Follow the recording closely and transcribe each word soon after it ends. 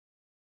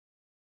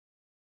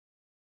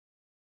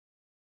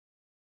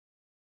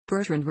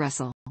Bertrand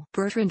Russell.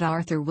 Bertrand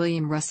Arthur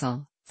William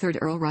Russell, 3rd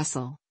Earl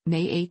Russell,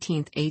 May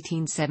 18,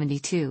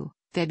 1872,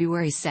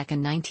 February 2,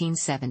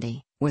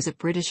 1970, was a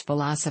British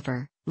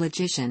philosopher,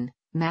 logician,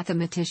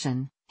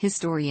 mathematician,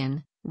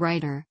 historian,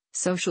 writer,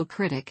 social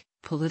critic,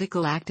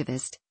 political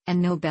activist,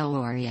 and Nobel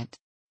laureate.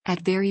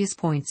 At various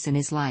points in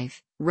his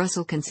life,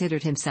 Russell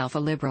considered himself a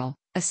liberal,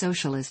 a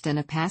socialist and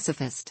a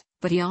pacifist,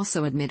 but he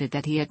also admitted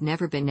that he had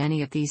never been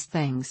any of these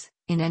things,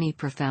 in any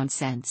profound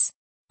sense.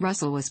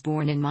 Russell was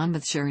born in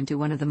Monmouthshire into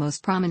one of the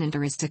most prominent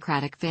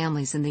aristocratic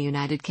families in the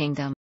United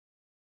Kingdom.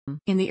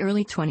 In the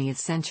early 20th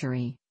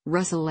century,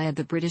 Russell led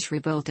the British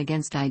revolt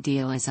against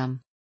idealism.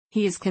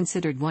 He is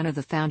considered one of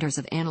the founders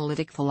of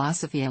analytic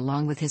philosophy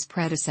along with his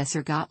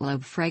predecessor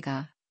Gottlob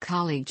Frege,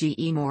 colleague G.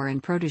 E. Moore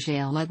and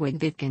protégé Ludwig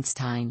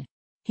Wittgenstein.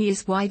 He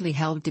is widely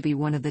held to be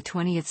one of the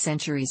 20th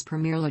century's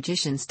premier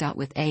logicians.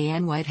 With A.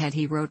 N. Whitehead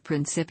he wrote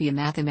Principia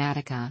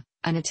Mathematica,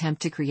 an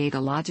attempt to create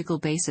a logical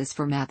basis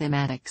for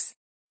mathematics.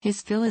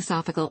 His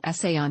philosophical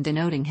essay on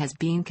Denoting has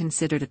been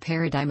considered a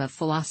paradigm of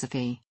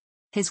philosophy.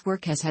 His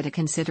work has had a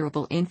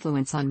considerable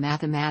influence on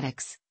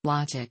mathematics,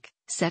 logic,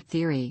 set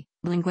theory,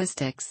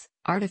 linguistics,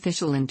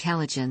 artificial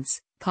intelligence,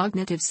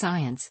 cognitive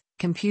science,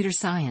 computer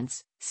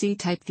science,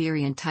 C-type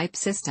theory and type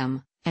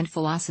system, and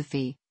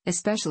philosophy,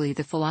 especially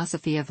the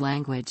philosophy of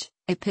language,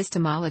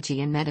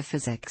 epistemology and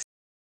metaphysics.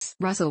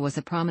 Russell was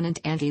a prominent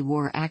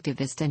anti-war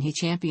activist and he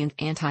championed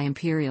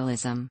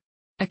anti-imperialism.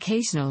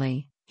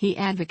 Occasionally, he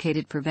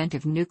advocated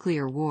preventive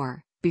nuclear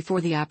war,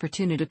 before the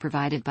opportunity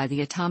provided by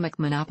the atomic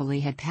monopoly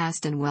had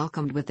passed and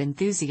welcomed with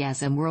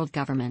enthusiasm world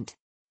government.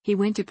 He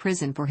went to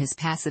prison for his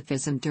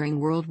pacifism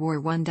during World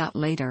War I.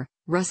 Later,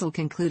 Russell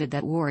concluded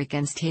that war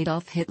against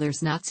Adolf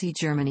Hitler's Nazi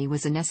Germany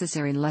was a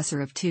necessary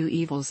lesser of two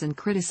evils and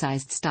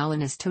criticized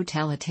Stalinist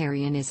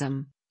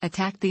totalitarianism,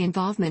 attacked the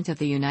involvement of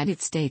the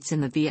United States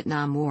in the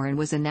Vietnam War and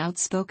was an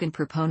outspoken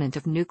proponent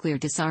of nuclear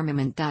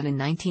disarmament. In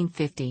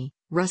 1950,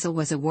 Russell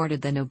was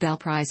awarded the Nobel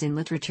Prize in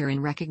Literature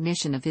in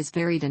recognition of his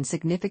varied and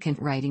significant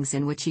writings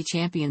in which he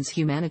champions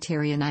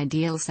humanitarian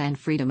ideals and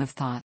freedom of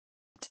thought.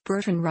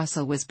 Bertrand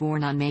Russell was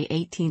born on May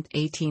 18,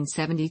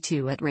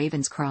 1872 at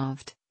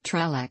Ravenscroft,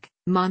 Trelech,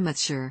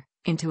 Monmouthshire,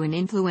 into an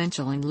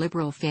influential and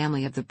liberal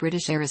family of the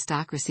British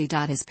aristocracy.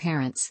 His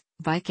parents,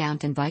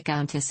 Viscount and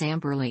Viscountess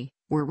Amberley,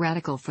 were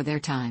radical for their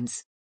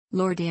times.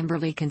 Lord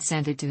Amberley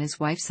consented to his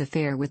wife's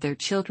affair with their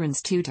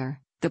children's tutor,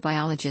 the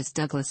biologist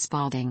Douglas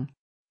Spalding.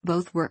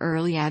 Both were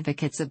early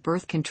advocates of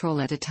birth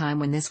control at a time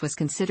when this was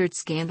considered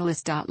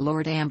scandalous.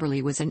 Lord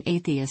Amberley was an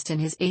atheist and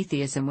his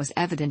atheism was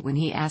evident when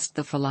he asked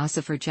the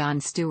philosopher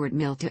John Stuart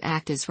Mill to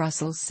act as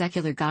Russell's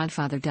secular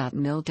godfather.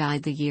 Mill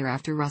died the year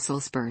after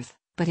Russell's birth,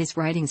 but his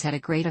writings had a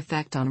great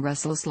effect on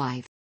Russell's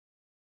life.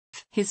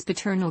 His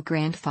paternal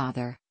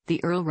grandfather,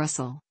 the Earl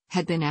Russell,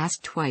 had been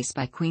asked twice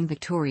by Queen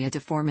Victoria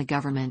to form a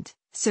government,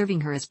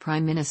 serving her as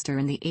Prime Minister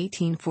in the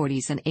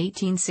 1840s and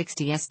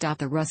 1860s.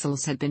 The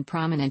Russells had been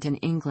prominent in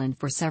England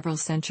for several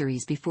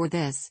centuries before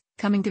this,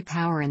 coming to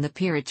power in the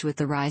peerage with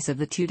the rise of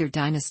the Tudor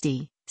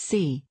dynasty,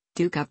 c.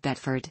 Duke of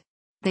Bedford.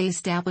 They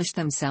established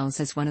themselves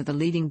as one of the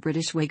leading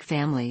British Whig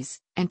families,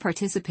 and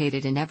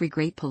participated in every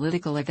great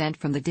political event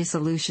from the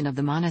dissolution of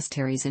the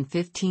monasteries in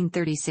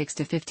 1536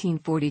 to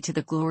 1540 to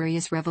the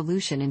Glorious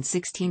Revolution in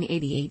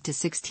 1688 to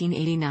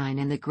 1689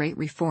 and the Great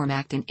Reform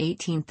Act in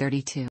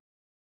 1832.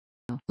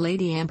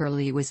 Lady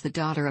Amberley was the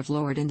daughter of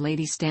Lord and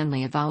Lady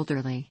Stanley of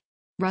Alderley.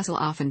 Russell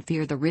often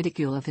feared the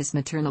ridicule of his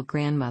maternal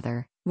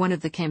grandmother, one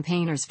of the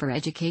campaigners for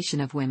education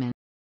of women.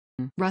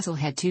 Russell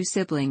had two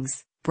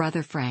siblings,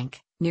 brother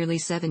Frank, nearly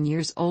 7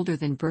 years older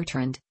than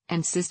Bertrand,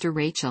 and sister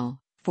Rachel,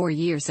 4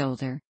 years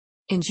older.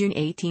 In June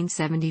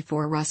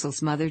 1874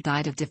 Russell's mother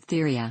died of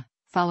diphtheria,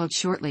 followed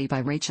shortly by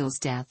Rachel's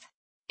death.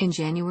 In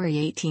January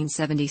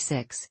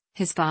 1876,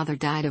 his father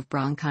died of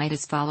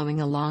bronchitis following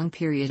a long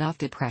period of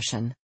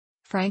depression.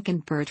 Frank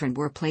and Bertrand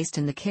were placed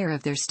in the care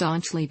of their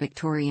staunchly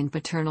Victorian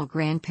paternal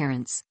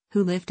grandparents,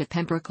 who lived at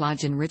Pembroke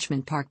Lodge in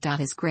Richmond Park.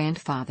 His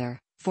grandfather,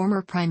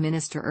 former Prime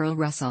Minister Earl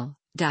Russell,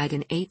 died in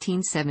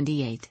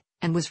 1878,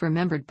 and was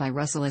remembered by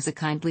Russell as a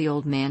kindly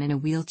old man in a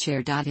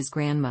wheelchair. His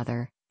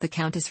grandmother, the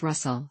Countess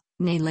Russell,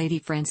 née Lady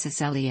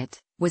Frances Elliot,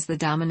 was the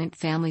dominant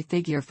family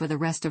figure for the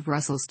rest of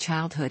Russell's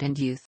childhood and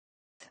youth.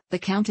 The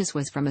Countess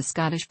was from a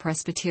Scottish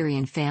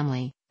Presbyterian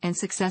family, and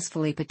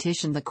successfully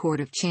petitioned the Court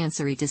of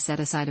Chancery to set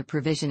aside a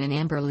provision in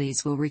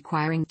Amberley's will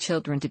requiring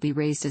children to be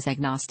raised as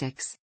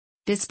agnostics.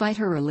 Despite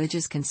her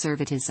religious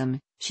conservatism,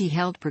 she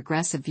held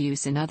progressive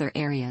views in other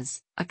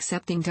areas,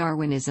 accepting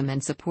Darwinism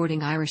and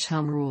supporting Irish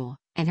Home Rule,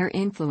 and her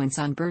influence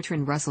on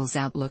Bertrand Russell's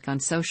outlook on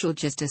social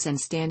justice and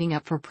standing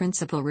up for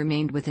principle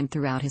remained with him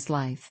throughout his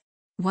life.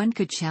 One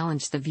could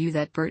challenge the view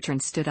that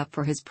Bertrand stood up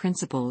for his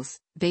principles,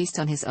 based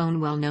on his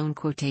own well-known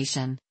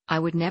quotation, "I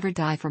would never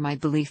die for my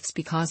beliefs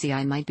because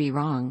I might be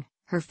wrong."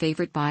 Her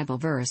favorite Bible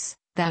verse,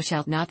 "Thou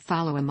shalt not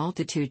follow a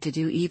multitude to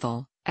do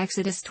evil,"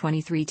 Exodus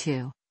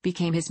 23:2,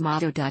 became his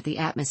motto. The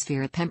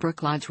atmosphere at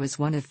Pembroke Lodge was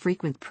one of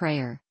frequent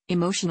prayer,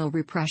 emotional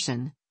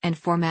repression, and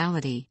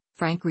formality.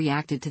 Frank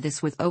reacted to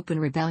this with open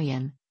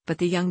rebellion, but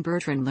the young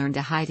Bertrand learned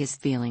to hide his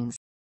feelings.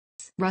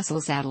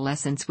 Russell's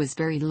adolescence was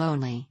very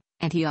lonely,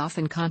 and he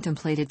often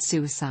contemplated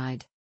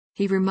suicide.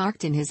 He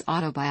remarked in his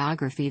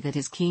autobiography that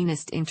his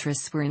keenest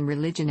interests were in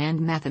religion and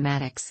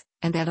mathematics,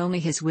 and that only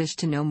his wish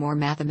to know more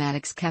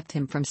mathematics kept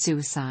him from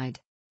suicide.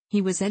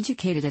 He was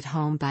educated at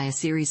home by a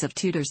series of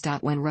tutors.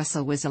 When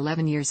Russell was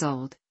 11 years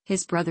old,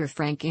 his brother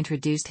Frank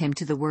introduced him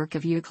to the work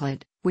of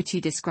Euclid, which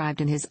he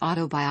described in his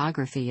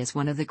autobiography as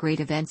one of the great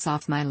events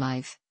of my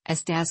life,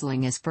 as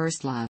dazzling as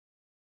first love.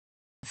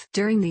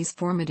 During these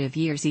formative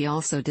years he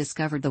also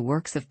discovered the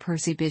works of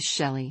Percy Bysshe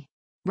Shelley.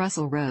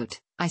 Russell wrote,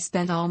 "I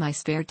spent all my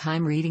spare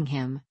time reading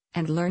him,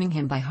 and learning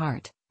him by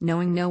heart,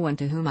 knowing no one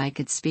to whom I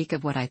could speak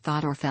of what I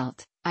thought or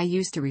felt. I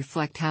used to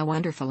reflect how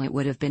wonderful it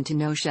would have been to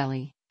know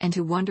Shelley, and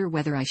to wonder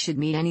whether I should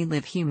meet any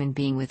live human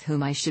being with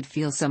whom I should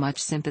feel so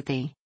much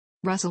sympathy."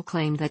 Russell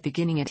claimed that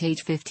beginning at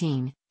age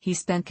 15, he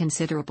spent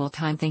considerable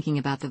time thinking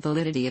about the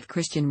validity of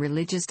Christian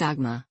religious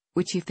dogma,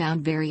 which he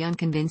found very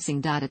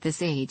unconvincing. At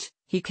this age,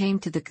 he came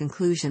to the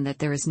conclusion that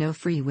there is no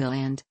free will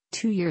and,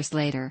 2 years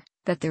later,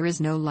 that there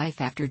is no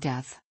life after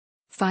death.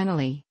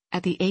 Finally,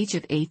 at the age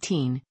of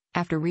 18,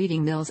 after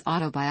reading Mill's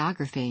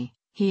autobiography,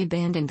 he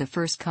abandoned the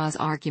first cause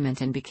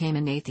argument and became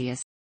an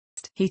atheist.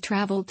 He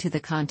traveled to the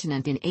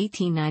continent in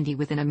 1890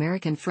 with an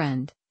American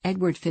friend,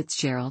 Edward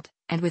Fitzgerald,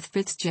 and with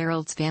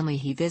Fitzgerald's family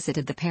he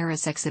visited the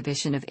Paris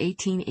exhibition of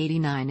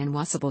 1889 and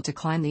was able to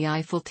climb the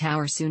Eiffel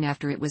Tower soon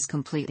after it was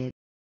completed.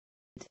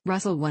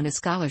 Russell won a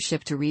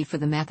scholarship to read for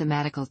the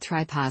mathematical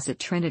tripos at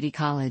Trinity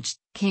College,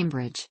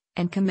 Cambridge,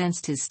 and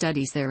commenced his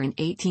studies there in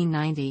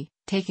 1890,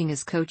 taking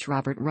as coach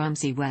Robert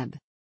Rumsey Webb.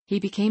 He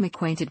became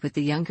acquainted with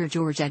the younger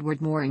George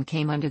Edward Moore and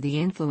came under the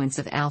influence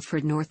of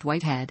Alfred North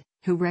Whitehead,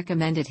 who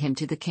recommended him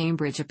to the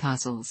Cambridge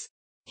Apostles.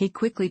 He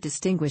quickly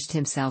distinguished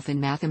himself in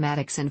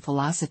mathematics and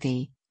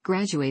philosophy,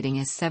 graduating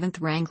as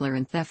 7th Wrangler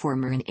and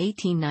Theformer in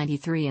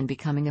 1893 and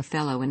becoming a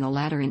Fellow in the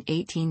latter in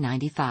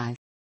 1895.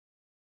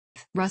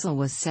 Russell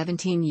was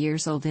 17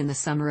 years old in the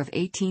summer of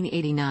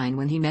 1889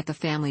 when he met the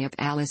family of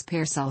Alice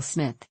Pearsall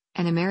Smith,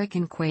 an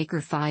American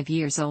Quaker 5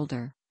 years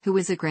older, who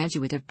was a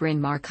graduate of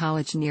Bryn Mawr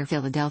College near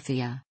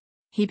Philadelphia.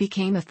 He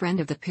became a friend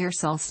of the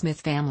Pearsall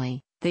Smith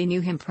family. They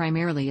knew him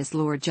primarily as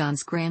Lord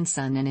John's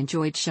grandson and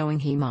enjoyed showing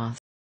him off.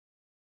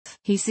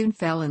 He soon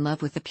fell in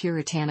love with the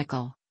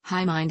puritanical,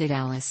 high-minded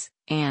Alice,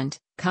 and,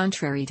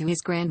 contrary to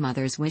his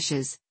grandmother's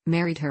wishes,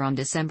 married her on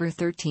December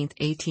 13,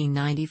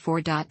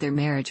 1894. Their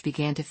marriage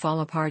began to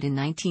fall apart in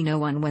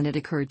 1901 when it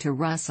occurred to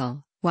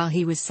Russell, while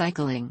he was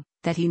cycling,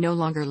 that he no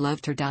longer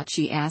loved her.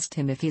 She asked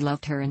him if he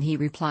loved her and he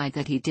replied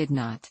that he did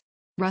not.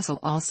 Russell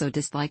also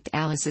disliked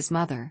Alice's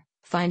mother,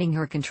 finding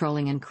her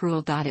controlling and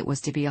cruel. It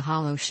was to be a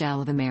hollow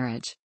shell of a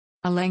marriage.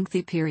 A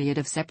lengthy period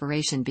of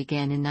separation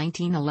began in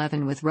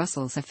 1911 with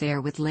Russell's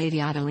affair with Lady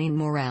Adeline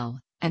Morel,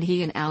 and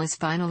he and Alice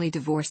finally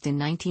divorced in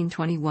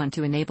 1921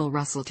 to enable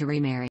Russell to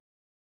remarry.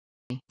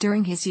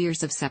 During his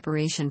years of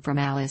separation from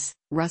Alice,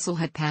 Russell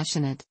had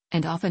passionate,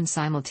 and often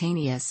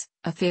simultaneous,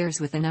 affairs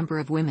with a number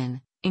of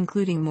women,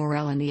 including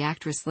Morel and the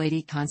actress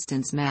Lady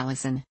Constance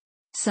Malleson.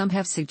 Some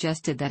have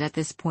suggested that at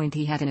this point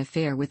he had an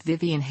affair with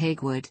Vivian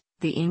Haigwood,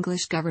 the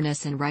English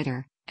governess and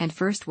writer, and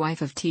first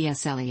wife of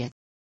T.S. Eliot.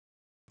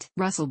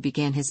 Russell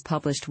began his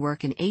published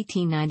work in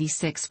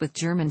 1896 with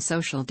German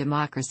Social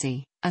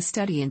Democracy, a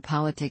study in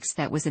politics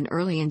that was an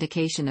early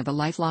indication of a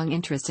lifelong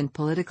interest in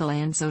political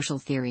and social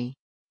theory.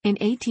 In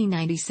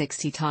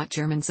 1896 he taught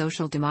German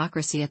social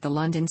democracy at the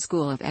London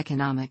School of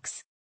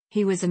Economics.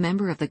 He was a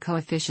member of the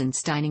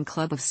Coefficient-Steining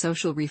Club of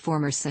Social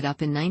Reformers set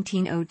up in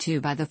 1902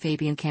 by the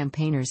Fabian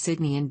campaigners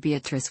Sidney and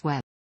Beatrice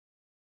Webb.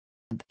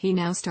 He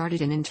now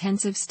started an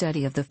intensive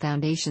study of the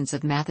foundations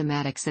of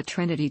mathematics at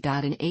Trinity.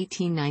 In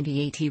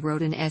 1898 he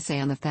wrote an essay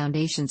on the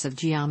foundations of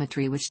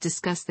geometry which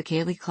discussed the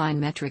Cayley-Klein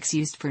metrics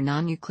used for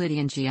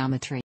non-Euclidean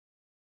geometry.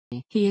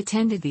 He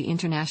attended the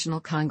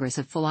International Congress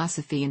of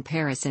Philosophy in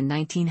Paris in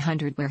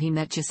 1900 where he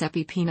met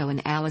Giuseppe Pino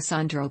and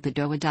Alessandro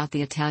Padova.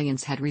 The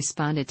Italians had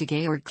responded to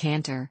Georg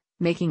Cantor,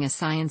 making a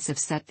science of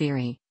set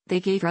theory. They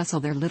gave Russell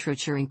their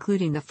literature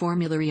including the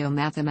Formulario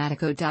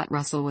Mathematico.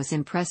 Russell was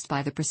impressed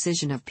by the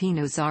precision of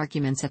Pino's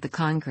arguments at the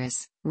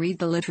Congress, read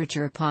the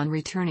literature upon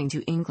returning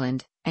to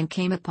England, and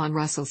came upon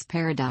Russell's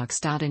paradox.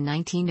 In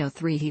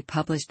 1903 he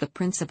published The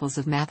Principles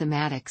of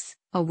Mathematics,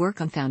 a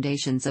work on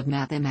foundations of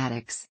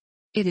mathematics.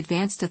 It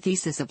advanced a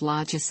thesis of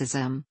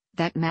logicism,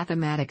 that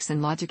mathematics and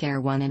logic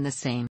are one and the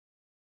same.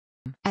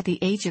 At the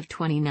age of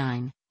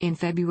 29, in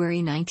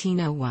February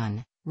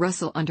 1901,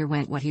 Russell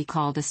underwent what he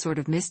called a sort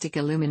of mystic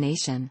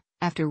illumination,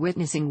 after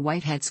witnessing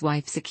Whitehead's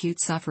wife's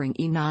acute suffering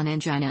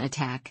non-angina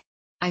attack.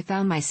 I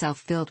found myself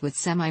filled with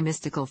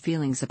semi-mystical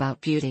feelings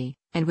about beauty,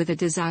 and with a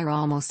desire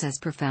almost as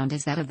profound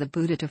as that of the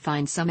Buddha to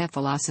find some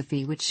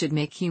philosophy which should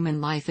make human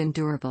life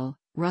endurable,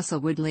 Russell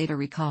would later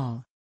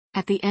recall.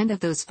 At the end of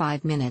those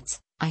 5 minutes,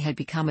 I had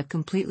become a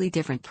completely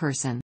different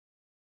person.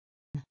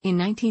 In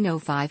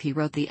 1905 he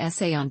wrote the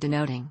essay on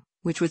Denoting,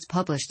 which was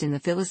published in the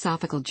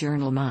philosophical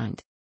journal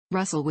Mind.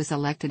 Russell was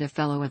elected a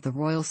Fellow of the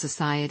Royal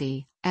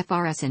Society,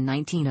 FRS in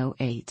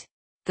 1908.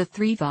 The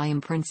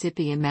 3-volume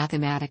Principia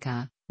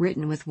Mathematica,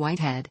 written with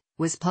Whitehead,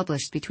 was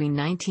published between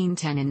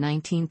 1910 and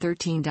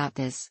 1913.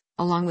 This,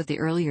 along with the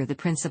earlier The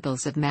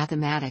Principles of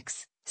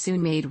Mathematics,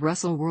 soon made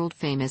Russell world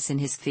famous in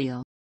his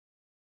field.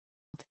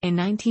 In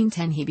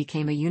 1910 he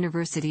became a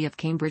University of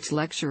Cambridge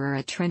lecturer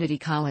at Trinity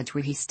College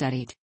where he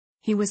studied.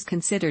 He was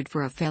considered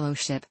for a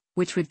fellowship,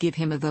 which would give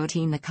him a vote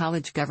in the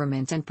college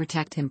government and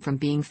protect him from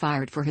being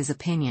fired for his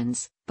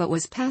opinions, but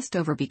was passed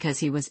over because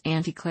he was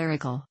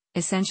anti-clerical,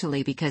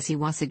 essentially because he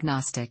was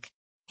agnostic.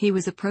 He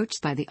was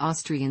approached by the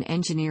Austrian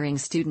engineering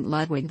student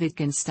Ludwig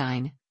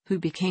Wittgenstein, who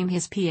became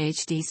his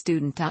PhD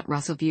student.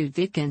 Russell viewed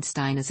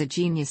Wittgenstein as a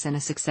genius and a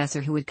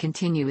successor who would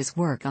continue his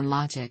work on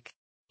logic.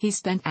 He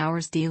spent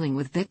hours dealing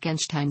with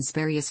Wittgenstein's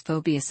various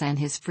phobias and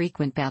his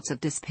frequent bouts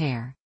of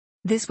despair.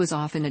 This was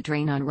often a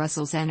drain on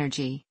Russell's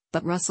energy,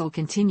 but Russell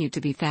continued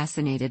to be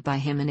fascinated by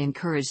him and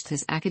encouraged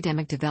his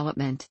academic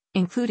development,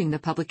 including the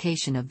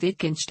publication of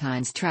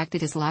Wittgenstein's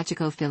Tractatus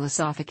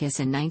Logico-Philosophicus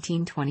in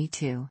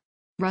 1922.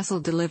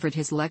 Russell delivered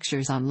his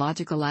lectures on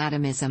logical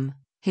atomism,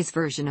 his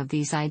version of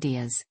these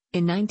ideas,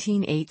 in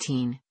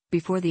 1918,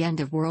 before the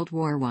end of World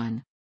War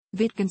I.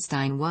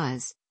 Wittgenstein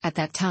was, at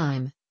that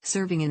time,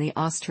 serving in the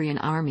Austrian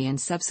army and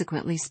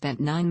subsequently spent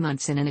 9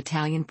 months in an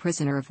Italian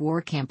prisoner of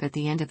war camp at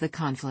the end of the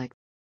conflict.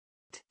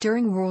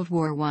 During World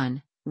War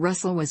I,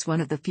 Russell was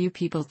one of the few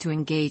people to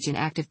engage in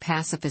active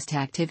pacifist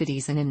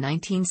activities, and in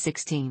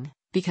 1916,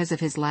 because of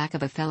his lack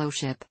of a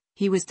fellowship,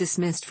 he was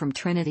dismissed from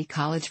Trinity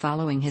College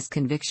following his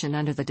conviction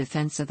under the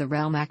Defense of the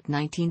Realm Act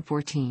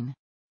 1914.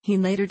 He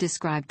later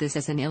described this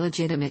as an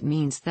illegitimate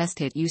means thus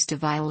it used to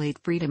violate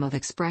freedom of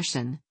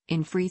expression,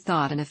 in free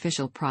thought and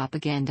official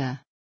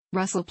propaganda.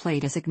 Russell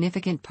played a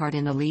significant part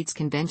in the Leeds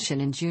Convention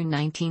in June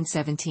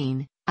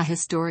 1917, a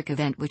historic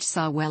event which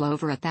saw well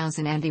over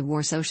 1,000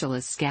 anti-war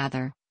socialists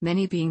gather,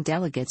 many being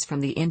delegates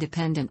from the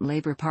Independent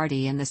Labour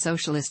Party and the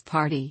Socialist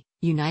Party,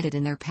 united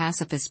in their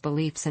pacifist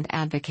beliefs and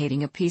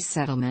advocating a peace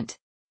settlement.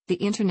 The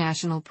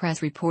international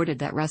press reported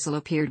that Russell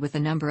appeared with a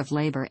number of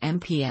Labour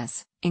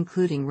MPs,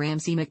 including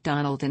Ramsay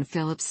MacDonald and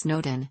Philip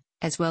Snowdon,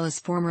 as well as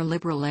former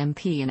Liberal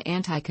MP and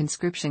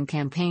anti-conscription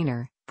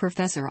campaigner,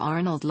 Professor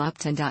Arnold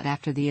Lupton.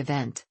 After the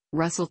event,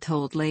 Russell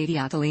told Lady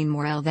Ottilie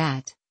Morrell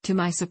that, to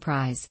my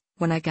surprise,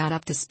 when I got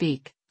up to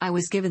speak, I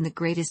was given the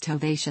greatest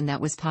ovation that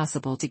was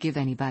possible to give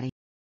anybody.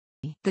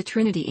 The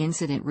Trinity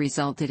incident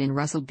resulted in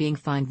Russell being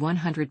fined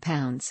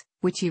 £100,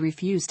 which he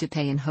refused to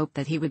pay in hope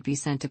that he would be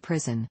sent to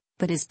prison,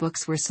 but his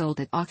books were sold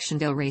at auction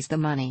to raise the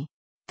money.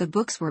 The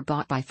books were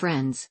bought by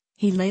friends.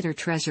 He later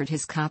treasured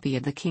his copy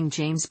of the King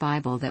James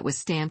Bible that was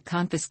stamped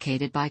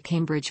confiscated by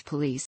Cambridge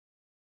police.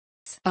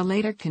 A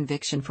later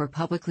conviction for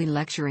publicly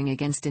lecturing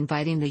against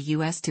inviting the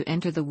U.S. to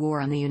enter the war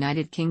on the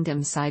United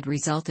Kingdom side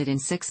resulted in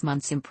 6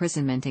 months'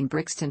 imprisonment in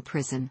Brixton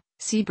Prison.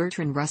 See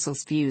Bertrand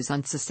Russell's Views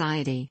on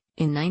Society,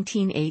 in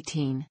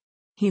 1918.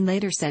 He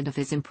later said of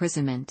his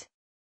imprisonment,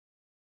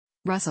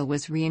 Russell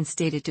was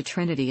reinstated to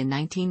Trinity in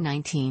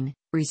 1919,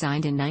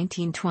 resigned in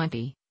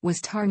 1920, was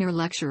Tarner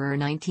Lecturer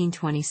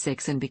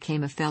 1926 and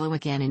became a Fellow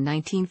again in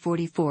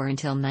 1944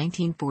 until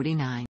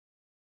 1949.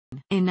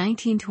 In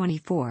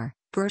 1924,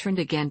 Bertrand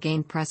again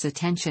gained press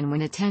attention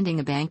when attending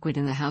a banquet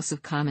in the House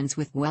of Commons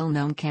with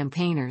well-known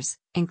campaigners,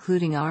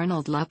 including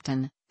Arnold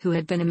Lupton, who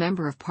had been a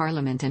Member of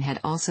Parliament and had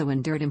also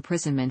endured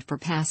imprisonment for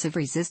passive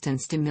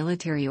resistance to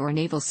military or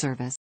naval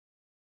service.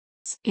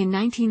 In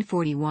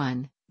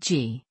 1941,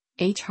 G.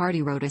 H.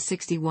 Hardy wrote a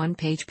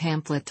 61-page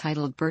pamphlet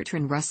titled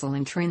Bertrand Russell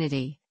and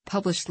Trinity,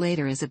 published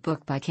later as a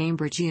book by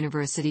Cambridge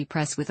University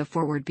Press with a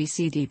foreword by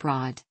C.D.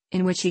 Broad,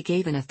 in which he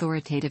gave an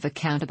authoritative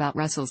account about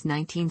Russell's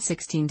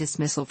 1916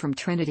 dismissal from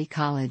Trinity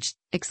College,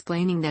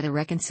 explaining that a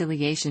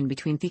reconciliation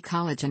between the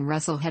college and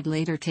Russell had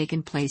later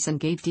taken place and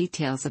gave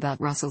details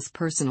about Russell's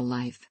personal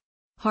life.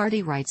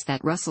 Hardy writes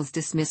that Russell's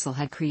dismissal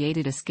had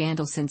created a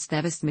scandal since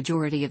the vast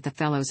majority of the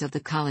fellows of the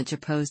college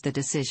opposed the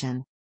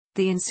decision.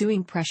 The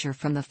ensuing pressure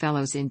from the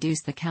fellows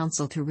induced the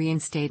council to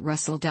reinstate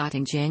Russell.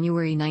 In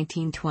January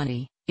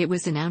 1920, it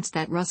was announced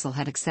that Russell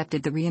had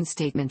accepted the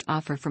reinstatement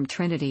offer from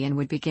Trinity and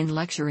would begin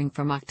lecturing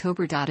from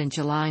October. In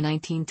July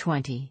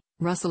 1920,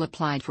 Russell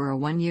applied for a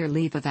 1-year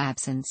leave of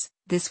absence.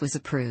 This was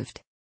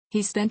approved.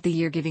 He spent the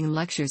year giving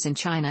lectures in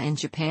China and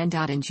Japan.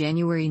 In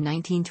January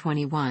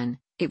 1921,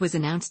 it was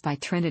announced by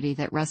Trinity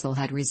that Russell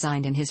had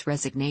resigned and his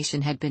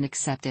resignation had been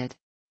accepted.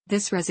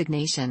 This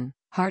resignation,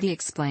 Hardy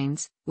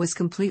explains, was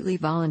completely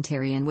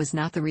voluntary and was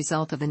not the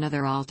result of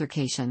another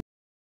altercation.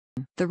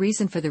 The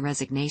reason for the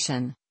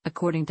resignation,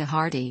 according to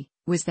Hardy,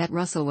 was that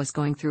Russell was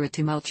going through a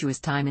tumultuous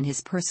time in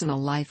his personal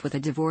life with a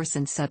divorce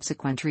and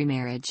subsequent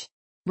remarriage.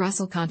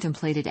 Russell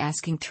contemplated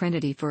asking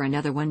Trinity for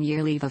another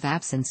 1-year leave of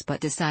absence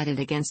but decided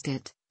against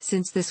it,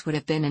 since this would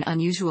have been an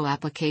unusual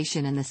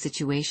application and the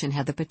situation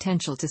had the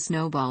potential to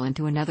snowball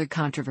into another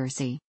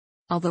controversy.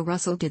 Although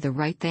Russell did the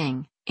right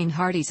thing, in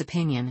Hardy's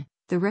opinion,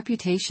 The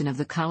reputation of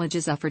the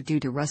colleges suffered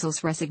due to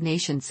Russell's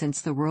resignation, since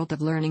the world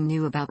of learning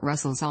knew about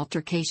Russell's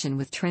altercation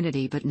with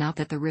Trinity but not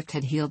that the rift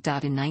had healed.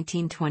 In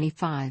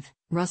 1925,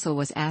 Russell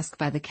was asked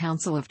by the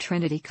Council of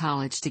Trinity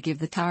College to give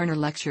the Turner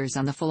Lectures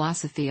on the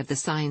philosophy of the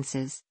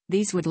sciences.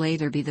 These would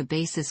later be the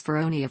basis for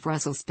any of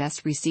Russell's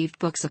best-received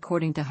books,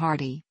 according to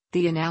Hardy,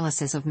 The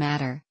Analysis of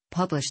Matter,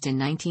 published in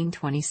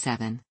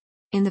 1927.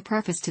 In the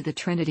preface to the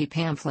Trinity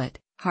pamphlet,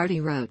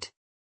 Hardy wrote,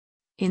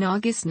 "In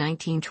August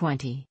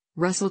 1920,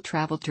 Russell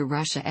traveled to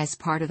Russia as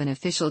part of an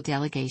official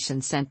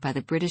delegation sent by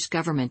the British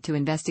government to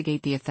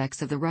investigate the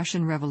effects of the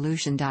Russian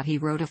Revolution. He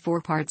wrote a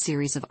four-part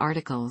series of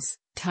articles,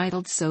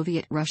 titled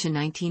Soviet Russia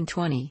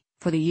 1920,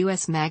 for the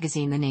U.S.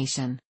 magazine The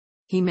Nation.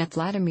 He met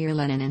Vladimir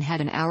Lenin and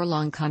had an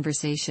hour-long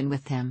conversation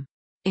with him.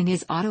 In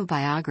his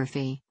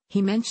autobiography,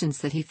 he mentions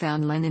that he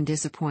found Lenin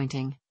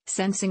disappointing,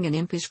 sensing an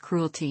impish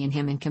cruelty in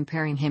him and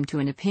comparing him to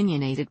an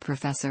opinionated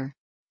professor.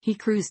 He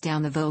cruised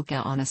down the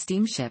Volga on a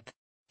steamship.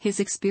 His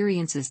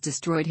experiences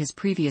destroyed his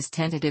previous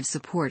tentative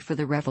support for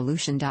the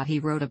revolution. He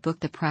wrote a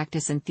book, The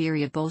Practice and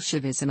Theory of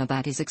Bolshevism,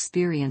 about his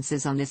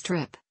experiences on this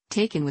trip,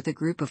 taken with a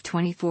group of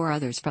 24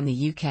 others from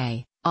the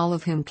UK, all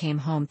of whom came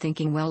home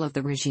thinking well of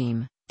the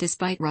regime,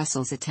 despite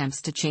Russell's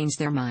attempts to change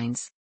their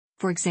minds.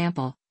 For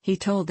example, he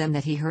told them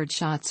that he heard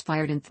shots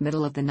fired in the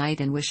middle of the night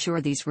and was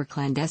sure these were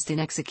clandestine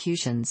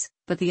executions,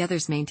 but the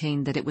others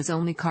maintained that it was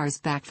only cars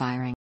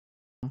backfiring.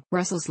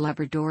 Russell's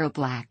lover Dora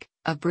Black,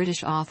 a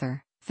British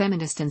author,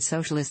 feminist and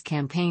socialist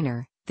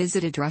campaigner,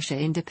 visited Russia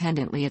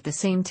independently at the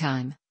same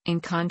time.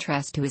 In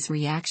contrast to his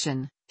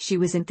reaction, she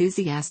was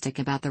enthusiastic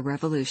about the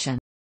revolution.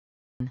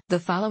 The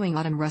following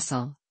autumn,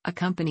 Russell,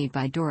 accompanied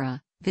by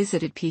Dora,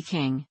 visited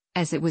Peking,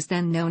 as it was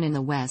then known in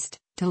the West,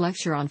 to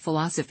lecture on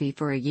philosophy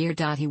for a year.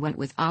 He went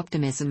with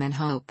optimism and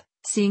hope,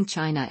 seeing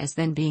China as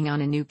then being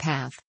on a new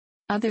path.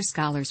 Other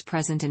scholars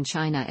present in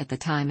China at the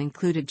time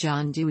included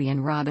John Dewey and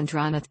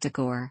Rabindranath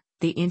Tagore,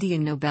 the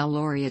Indian Nobel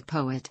laureate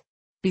poet.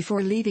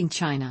 Before leaving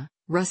China,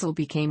 Russell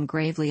became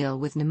gravely ill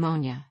with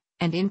pneumonia,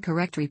 and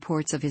incorrect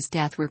reports of his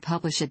death were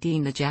published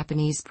in the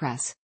Japanese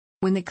press.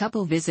 When the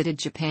couple visited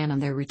Japan on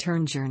their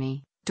return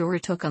journey, Dora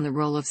took on the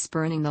role of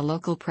spurning the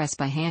local press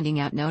by handing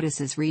out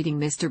notices reading,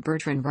 "Mr.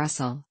 Bertrand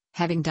Russell,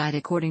 having died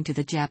according to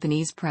the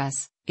Japanese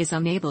press, is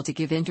unable to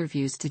give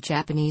interviews to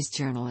Japanese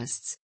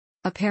journalists."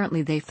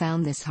 Apparently they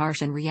found this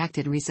harsh and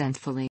reacted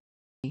resentfully.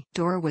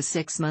 Dora was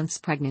 6 months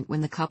pregnant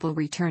when the couple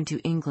returned to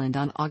England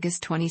on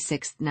August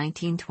 26,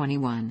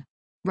 1921.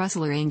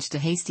 Russell arranged a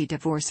hasty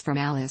divorce from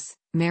Alice,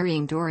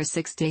 marrying Dora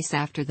 6 days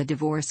after the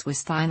divorce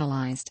was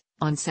finalized,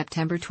 on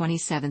September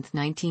 27,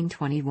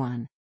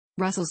 1921.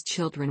 Russell's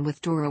children with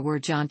Dora were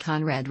John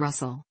Conrad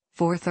Russell,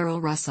 4th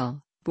Earl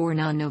Russell, born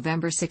on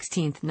November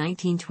 16,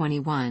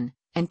 1921,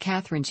 and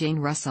Catherine Jane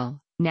Russell,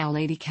 now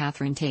Lady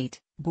Catherine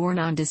Tate, born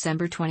on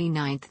December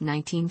 29,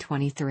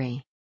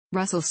 1923.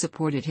 Russell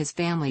supported his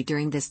family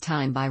during this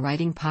time by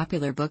writing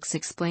popular books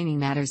explaining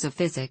matters of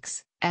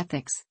physics,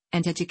 ethics,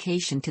 and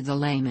education to the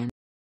layman.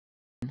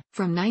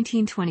 From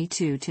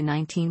 1922 to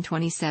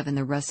 1927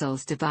 the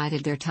Russells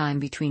divided their time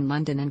between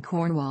London and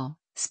Cornwall,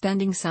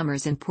 spending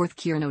summers in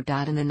Porthcurno.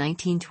 In the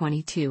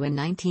 1922 and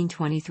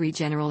 1923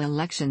 general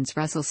elections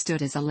Russell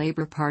stood as a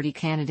Labour Party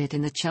candidate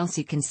in the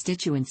Chelsea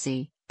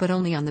constituency, but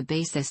only on the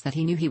basis that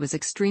he knew he was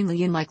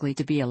extremely unlikely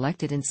to be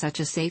elected in such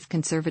a safe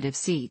Conservative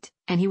seat,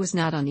 and he was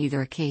not on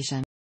either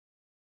occasion.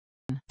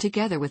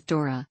 Together with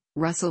Dora,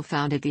 Russell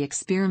founded the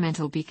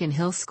experimental Beacon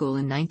Hill School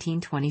in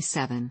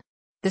 1927.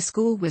 The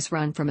school was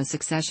run from a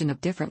succession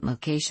of different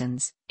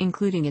locations,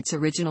 including its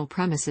original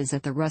premises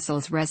at the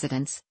Russells'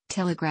 residence,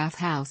 Telegraph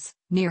House,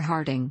 near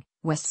Harding,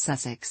 West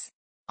Sussex.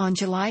 On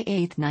July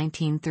 8,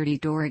 1930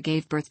 Dora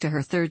gave birth to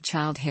her third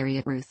child,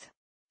 Harriet Ruth.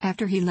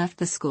 After he left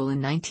the school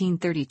in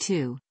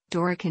 1932,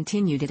 Dora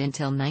continued it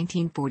until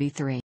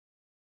 1943.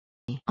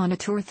 On a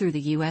tour through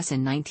the U.S.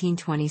 in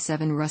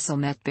 1927 Russell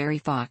met Barry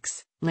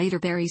Fox, later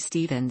Barry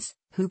Stevens,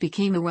 who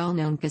became a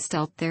well-known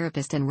Gestalt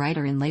therapist and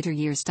writer in later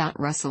years.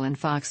 Russell and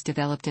Fox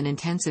developed an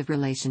intensive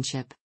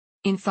relationship.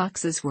 In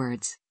Fox's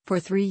words, "For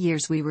 3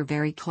 years we were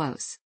very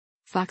close."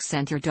 Fox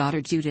sent her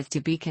daughter Judith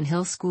to Beacon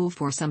Hill School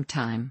for some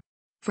time.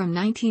 From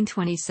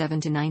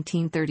 1927 to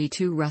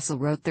 1932 Russell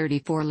wrote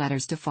 34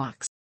 letters to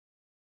Fox.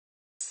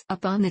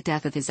 Upon the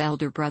death of his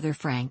elder brother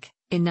Frank,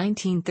 in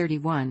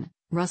 1931,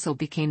 Russell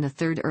became the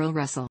third Earl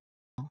Russell.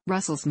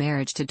 Russell's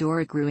marriage to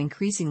Dora grew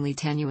increasingly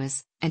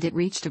tenuous, and it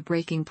reached a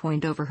breaking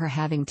point over her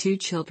having 2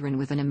 children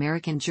with an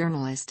American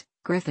journalist,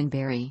 Griffin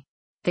Barry.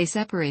 They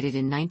separated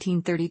in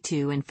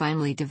 1932 and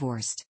finally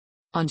divorced.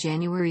 On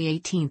January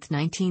 18,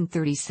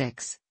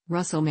 1936,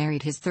 Russell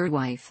married his third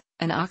wife,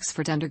 an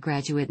Oxford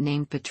undergraduate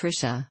named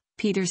Patricia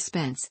Peter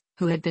Spence,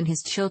 who had been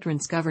his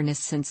children's governess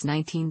since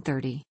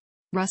 1930.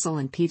 Russell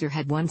and Peter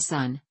had one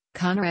son,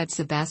 Conrad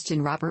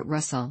Sebastian Robert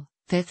Russell,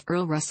 5th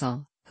Earl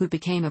Russell, who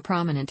became a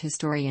prominent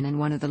historian and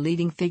one of the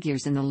leading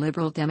figures in the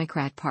Liberal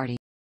Democrat Party.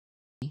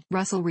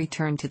 Russell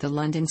returned to the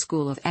London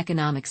School of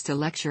Economics to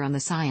lecture on the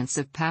science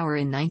of power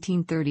in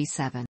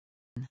 1937.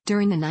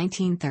 During the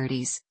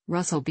 1930s,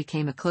 Russell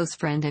became a close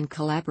friend and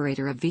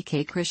collaborator of V.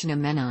 K. Krishna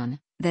Menon,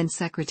 then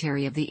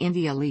Secretary of the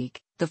India League,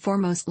 the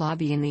foremost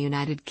lobby in the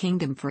United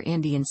Kingdom for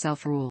Indian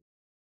self-rule.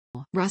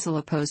 Russell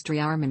opposed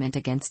rearmament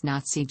against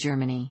Nazi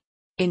Germany.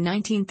 In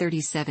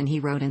 1937 he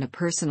wrote in a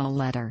personal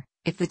letter,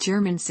 "If the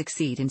Germans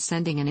succeed in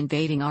sending an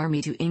invading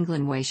army to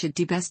England, we should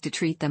do best to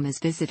treat them as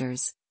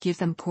visitors, give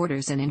them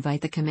quarters and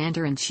invite the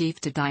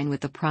commander-in-chief to dine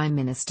with the Prime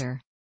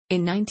Minister."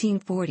 In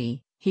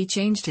 1940, he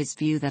changed his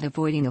view that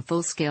avoiding a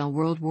full-scale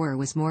world war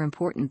was more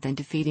important than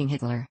defeating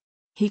Hitler.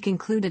 He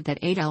concluded that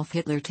Adolf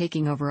Hitler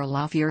taking over all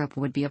of Europe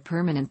would be a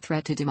permanent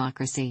threat to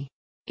democracy.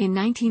 In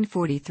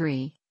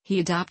 1943, he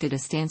adopted a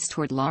stance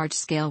toward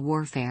large-scale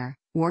warfare.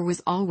 War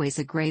was always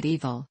a great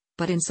evil,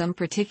 but in some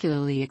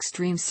particularly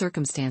extreme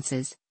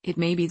circumstances, it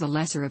may be the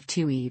lesser of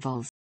two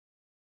evils.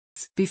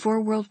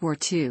 Before World War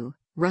II,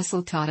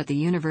 Russell taught at the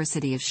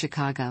University of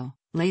Chicago,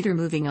 later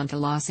moving on to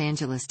Los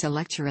Angeles to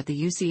lecture at the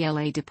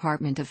UCLA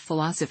Department of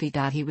Philosophy.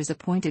 He was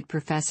appointed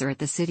professor at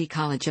the City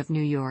College of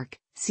New York,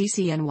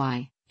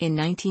 CCNY, in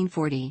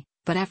 1940,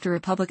 but after a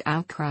public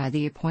outcry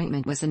the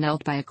appointment was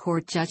annulled by a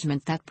court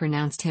judgment that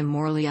pronounced him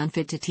morally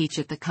unfit to teach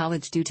at the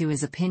college due to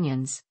his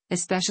opinions,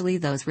 especially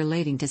those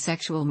relating to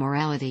sexual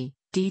morality,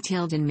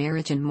 detailed in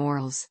Marriage and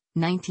Morals,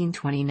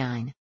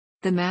 1929.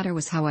 The matter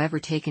was however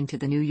taken to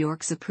the New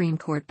York Supreme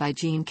Court by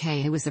Jean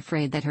Kay, who was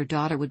afraid that her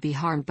daughter would be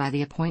harmed by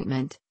the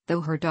appointment,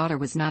 though her daughter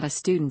was not a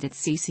student at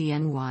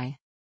CCNY.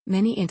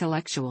 Many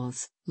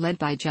intellectuals, led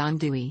by John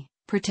Dewey,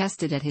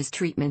 protested at his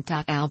treatment.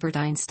 Albert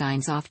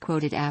Einstein's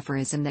oft-quoted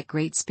aphorism that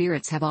great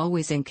spirits have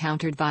always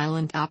encountered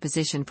violent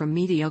opposition from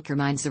mediocre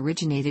minds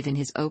originated in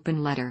his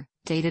open letter,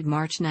 dated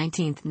March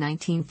 19,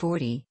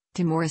 1940,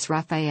 to Morris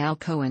Raphael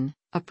Cohen,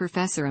 a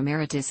professor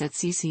emeritus at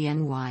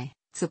CCNY,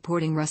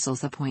 supporting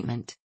Russell's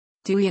appointment.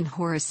 Dewey and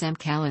Horace M.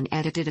 Callan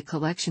edited a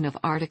collection of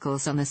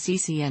articles on the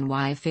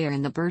CCNY affair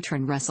in the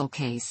Bertrand Russell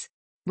case.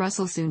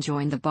 Russell soon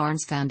joined the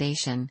Barnes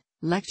Foundation,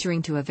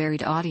 lecturing to a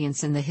varied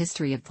audience in the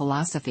history of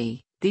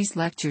philosophy. These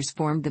lectures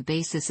formed the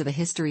basis of a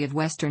history of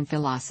Western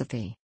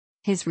philosophy.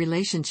 His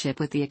relationship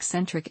with the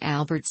eccentric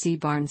Albert C.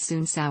 Barnes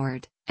soon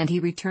soured, and he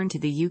returned to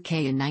the UK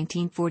in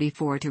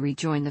 1944 to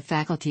rejoin the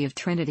faculty of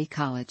Trinity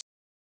College.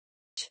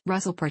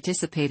 Russell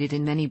participated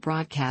in many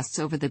broadcasts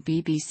over the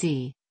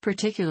BBC,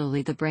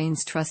 particularly the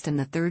Brains Trust and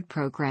the Third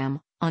Programme,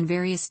 on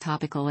various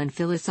topical and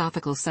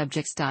philosophical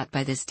subjects.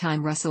 By this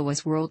time Russell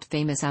was world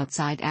famous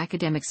outside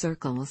academic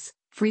circles,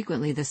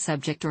 frequently the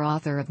subject or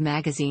author of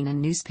magazine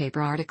and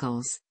newspaper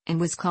articles, and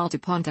was called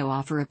upon to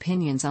offer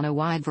opinions on a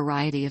wide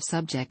variety of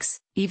subjects,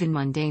 even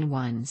mundane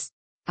ones.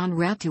 En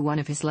route to one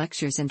of his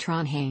lectures in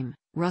Trondheim,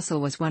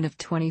 Russell was one of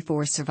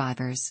 24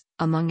 survivors,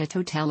 among a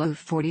total of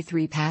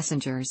 43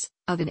 passengers,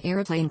 of an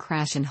airplane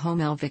crash in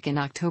Holmelvik in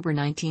October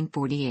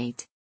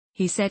 1948.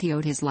 He said he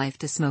owed his life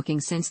to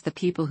smoking since the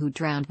people who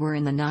drowned were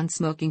in the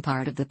non-smoking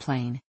part of the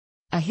plane.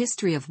 A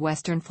History of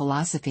Western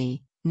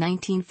Philosophy,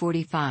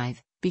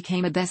 1945,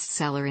 became a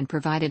bestseller and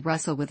provided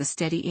Russell with a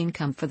steady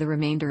income for the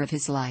remainder of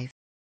his life.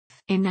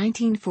 In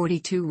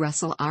 1942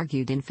 Russell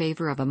argued in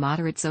favor of a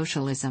moderate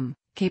socialism,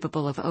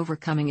 capable of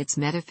overcoming its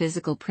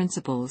metaphysical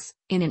principles,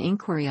 in an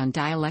inquiry on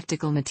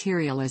dialectical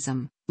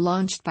materialism,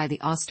 launched by the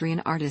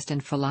Austrian artist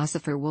and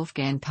philosopher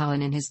Wolfgang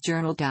Paulin in his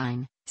journal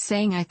Dine,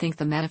 saying, "I think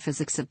the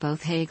metaphysics of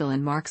both Hegel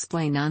and Marx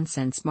plain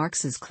nonsense.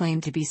 Marx's claim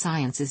to be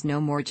science is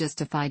no more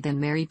justified than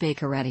Mary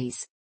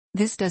Bakeretti's.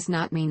 This does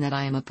not mean that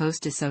I am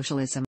opposed to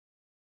socialism."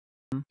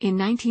 In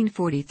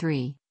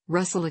 1943,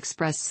 Russell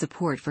expressed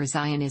support for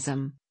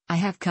Zionism. "I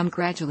have come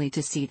gradually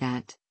to see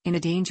that, in a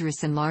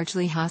dangerous and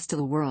largely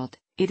hostile world,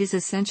 it is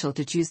essential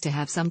to Jews to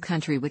have some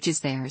country which is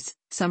theirs,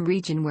 some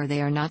region where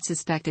they are not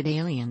suspected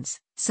aliens,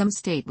 some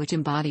state which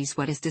embodies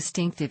what is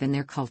distinctive in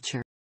their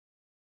culture."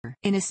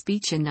 In a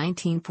speech in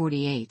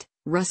 1948,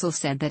 Russell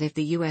said that if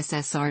the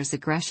USSR's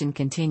aggression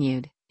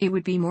continued, it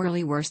would be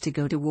morally worse to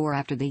go to war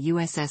after the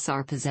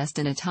USSR possessed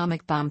an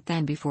atomic bomb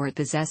than before it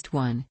possessed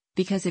one,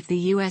 because if the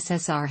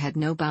USSR had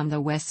no bomb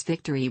the West's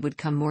victory would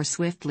come more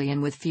swiftly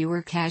and with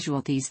fewer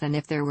casualties than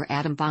if there were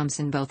atom bombs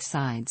in both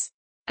sides.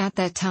 At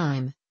that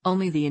time,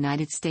 only the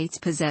United States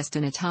possessed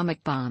an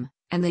atomic bomb,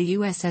 and the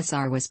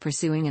USSR was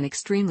pursuing an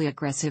extremely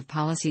aggressive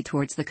policy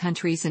towards the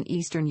countries in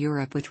Eastern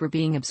Europe which were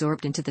being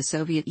absorbed into the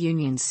Soviet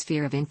Union's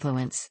sphere of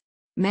influence.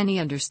 Many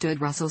understood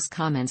Russell's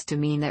comments to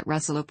mean that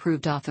Russell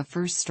approved of a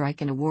first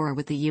strike in a war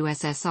with the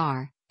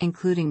USSR,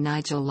 including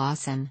Nigel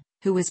Lawson,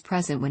 who was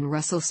present when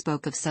Russell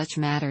spoke of such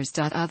matters.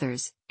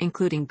 Others,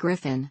 including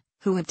Griffin,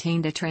 who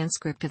obtained a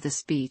transcript of the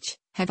speech,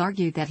 have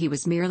argued that he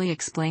was merely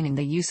explaining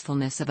the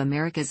usefulness of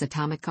America's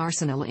atomic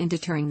arsenal in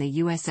deterring the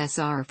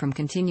USSR from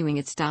continuing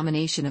its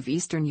domination of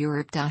Eastern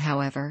Europe.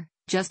 However,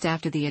 just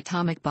after the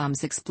atomic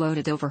bombs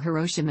exploded over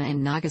Hiroshima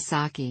and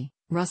Nagasaki,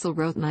 Russell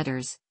wrote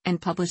letters, and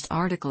published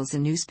articles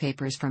in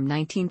newspapers from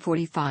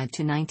 1945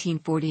 to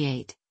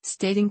 1948,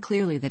 stating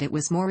clearly that it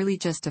was morally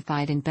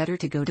justified and better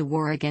to go to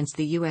war against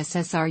the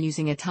USSR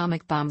using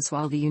atomic bombs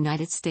while the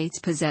United States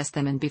possessed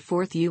them and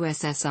before the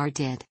USSR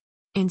did.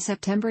 In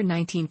September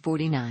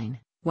 1949,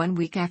 1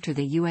 week after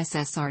the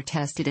USSR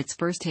tested its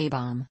first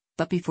A-bomb,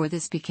 but before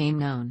this became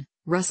known,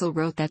 Russell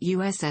wrote that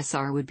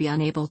USSR would be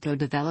unable to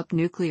develop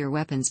nuclear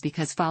weapons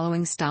because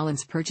following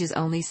Stalin's purges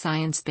only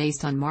science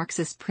based on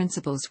Marxist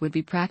principles would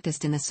be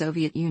practiced in the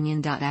Soviet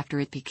Union. After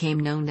it became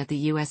known that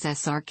the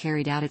USSR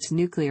carried out its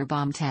nuclear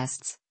bomb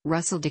tests,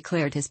 Russell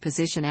declared his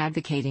position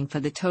advocating for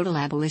the total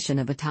abolition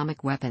of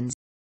atomic weapons.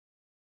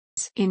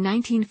 In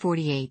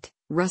 1948,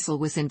 Russell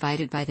was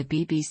invited by the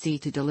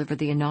BBC to deliver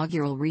the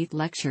inaugural Reith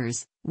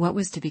Lectures, what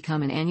was to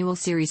become an annual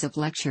series of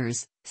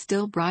lectures,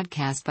 still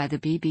broadcast by the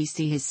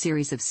BBC. His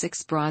series of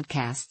 6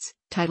 broadcasts,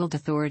 titled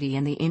Authority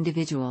and the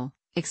Individual,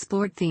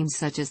 explored themes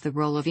such as the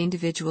role of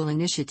individual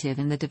initiative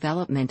in the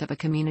development of a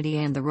community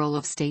and the role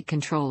of state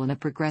control in a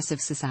progressive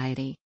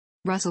society.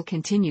 Russell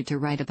continued to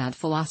write about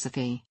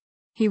philosophy.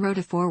 He wrote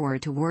a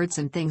foreword to Words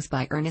and Things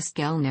by Ernest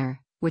Gellner,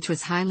 which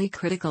was highly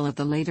critical of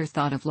the later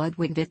thought of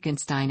Ludwig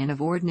Wittgenstein and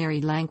of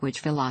ordinary language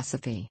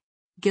philosophy.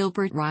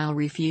 Gilbert Ryle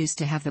refused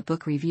to have the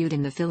book reviewed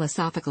in the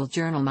philosophical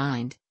journal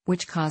Mind,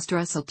 which caused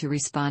Russell to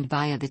respond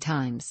via the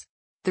Times.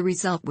 The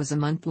result was a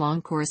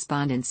month-long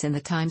correspondence in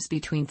the Times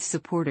between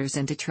supporters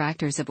and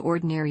detractors of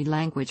ordinary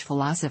language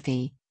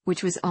philosophy,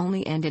 which was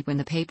only ended when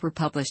the paper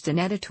published an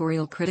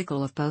editorial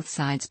critical of both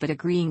sides but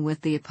agreeing with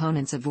the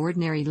opponents of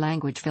ordinary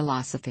language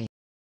philosophy.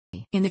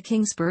 In the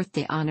King's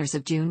Birthday Honours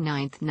of June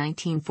 9,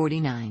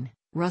 1949,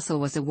 Russell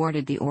was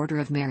awarded the Order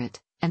of Merit,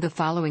 and the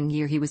following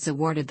year he was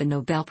awarded the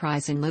Nobel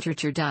Prize in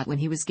Literature. When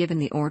he was given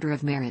the Order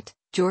of Merit,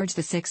 George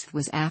VI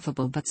was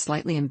affable but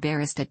slightly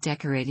embarrassed at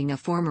decorating a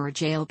former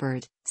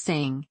jailbird,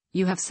 saying,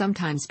 "You have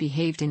sometimes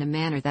behaved in a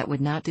manner that would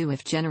not do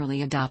if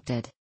generally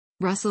adopted."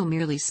 Russell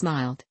merely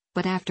smiled,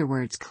 but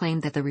afterwards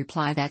claimed that the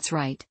reply "That's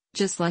right,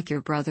 just like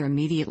your brother"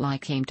 immediately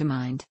came to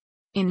mind.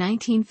 In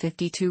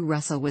 1952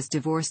 Russell was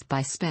divorced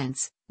by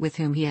Spence, with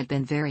whom he had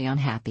been very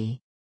unhappy.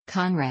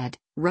 Conrad,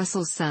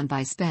 Russell's son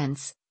by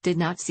Spence, did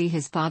not see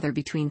his father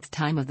between the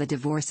time of the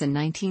divorce and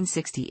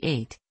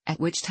 1968, at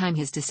which time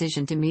his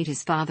decision to meet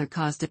his father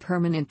caused a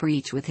permanent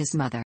breach with his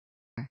mother.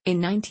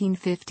 In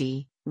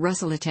 1950,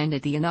 Russell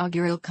attended the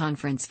inaugural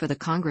conference for the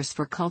Congress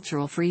for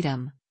Cultural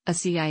Freedom, a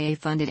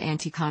CIA-funded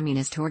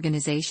anti-communist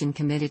organization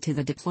committed to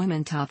the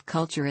deployment of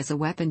culture as a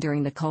weapon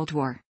during the Cold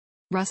War.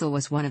 Russell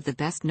was one of the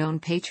best-known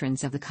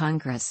patrons of the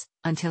Congress,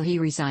 until he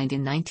resigned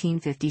in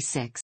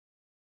 1956.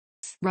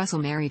 Russell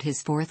married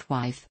his fourth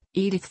wife,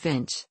 Edith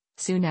Finch,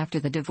 soon after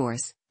the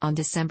divorce, on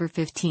December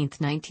 15,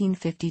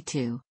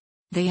 1952.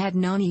 They had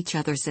known each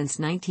other since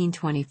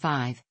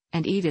 1925,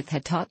 and Edith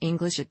had taught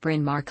English at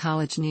Bryn Mawr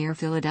College near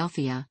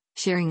Philadelphia,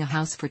 sharing a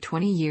house for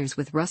 20 years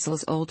with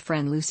Russell's old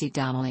friend Lucy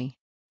Donnelly.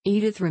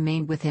 Edith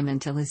remained with him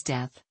until his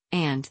death,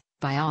 and,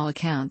 by all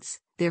accounts,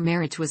 their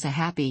marriage was a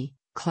happy,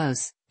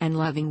 close, and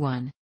loving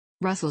one.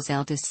 Russell's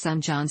eldest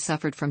son John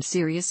suffered from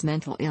serious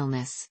mental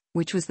illness,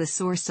 which was the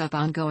source of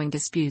ongoing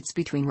disputes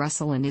between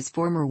Russell and his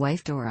former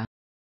wife Dora.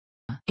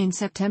 In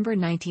September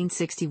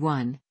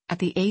 1961, at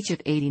the age of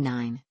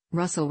 89,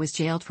 Russell was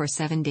jailed for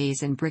 7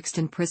 days in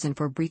Brixton Prison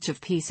for breach of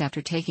peace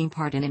after taking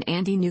part in an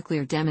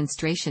anti-nuclear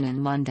demonstration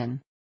in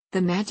London.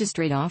 The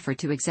magistrate offered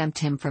to exempt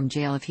him from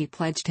jail if he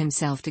pledged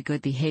himself to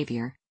good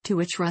behavior, to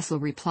which Russell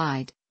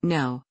replied,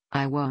 "No,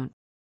 I won't."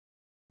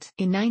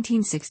 In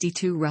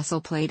 1962 Russell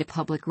played a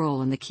public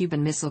role in the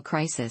Cuban Missile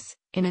Crisis,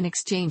 in an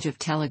exchange of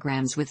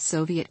telegrams with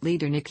Soviet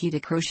leader Nikita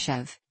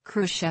Khrushchev.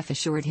 Khrushchev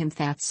assured him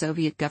that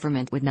Soviet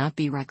government would not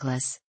be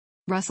reckless.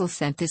 Russell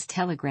sent this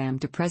telegram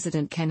to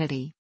President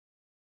Kennedy.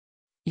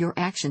 "Your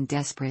action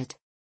desperate.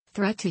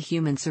 Threat to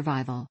human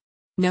survival.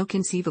 No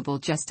conceivable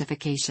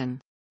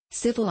justification.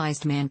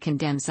 Civilized man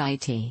condemns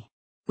it.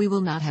 We will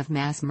not have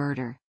mass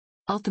murder.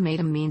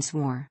 Ultimatum means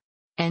war.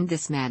 End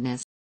this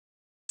madness."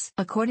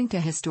 According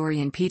to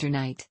historian Peter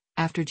Knight,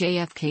 after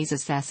JFK's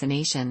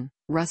assassination,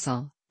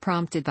 Russell,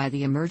 prompted by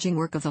the emerging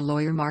work of the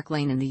lawyer Mark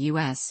Lane in the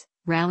U.S.,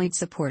 rallied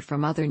support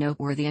from other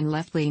noteworthy and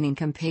left-leaning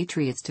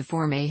compatriots to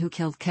form a Who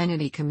Killed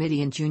Kennedy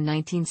committee in June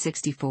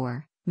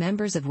 1964,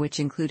 members of which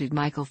included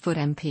Michael Foot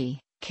MP,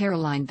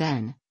 Caroline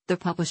Benn, the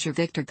publisher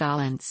Victor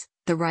Gollancz,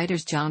 the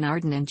writers John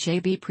Arden and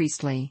J.B.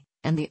 Priestley,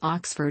 and the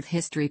Oxford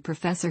history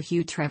professor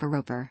Hugh Trevor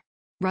Roper.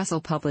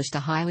 Russell published a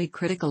highly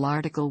critical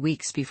article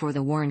weeks before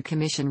the Warren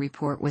Commission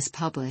report was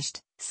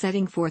published,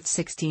 setting forth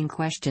 16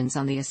 questions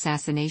on the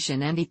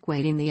assassination and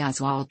equating the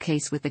Oswald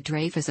case with the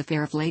Dreyfus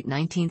affair of late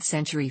 19th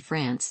century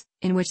France,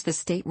 in which the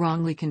state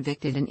wrongly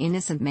convicted an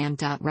innocent man.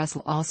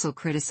 Russell also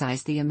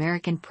criticized the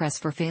American press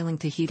for failing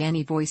to heed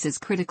any voices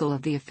critical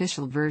of the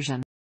official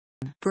version.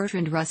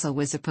 Bertrand Russell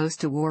was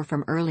opposed to war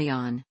from early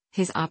on,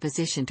 his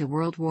opposition to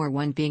World War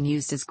I being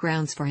used as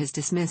grounds for his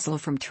dismissal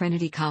from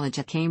Trinity College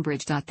at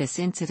Cambridge. This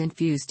incident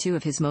fused two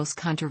of his most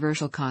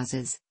controversial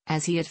causes,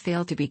 as he had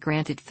failed to be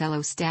granted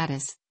fellow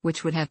status,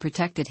 which would have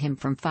protected him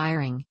from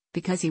firing,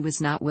 because he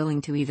was not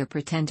willing to either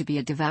pretend to be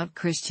a devout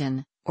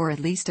Christian, or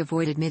at least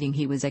avoid admitting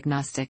he was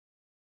agnostic.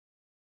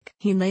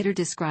 He later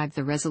described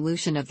the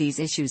resolution of these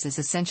issues as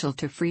essential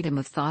to freedom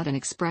of thought and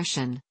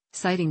expression,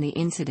 citing the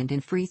incident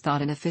in Free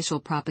Thought and Official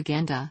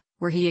Propaganda,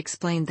 where he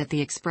explained that the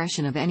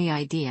expression of any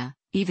idea,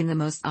 even the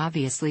most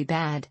obviously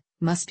bad,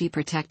 must be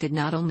protected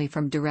not only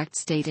from direct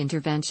state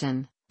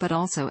intervention, but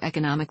also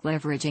economic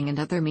leveraging and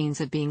other means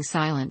of being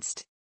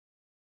silenced.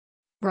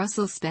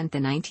 Russell spent the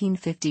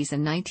 1950s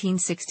and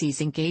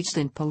 1960s engaged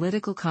in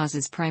political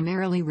causes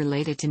primarily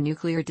related to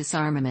nuclear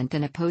disarmament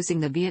and opposing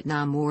the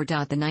Vietnam War. The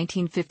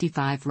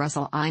 1955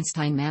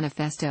 Russell-Einstein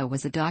Manifesto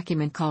was a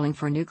document calling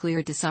for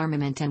nuclear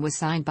disarmament and was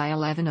signed by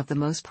 11 of the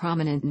most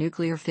prominent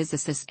nuclear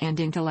physicists and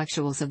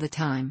intellectuals of the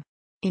time.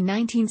 In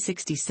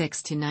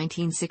 1966 to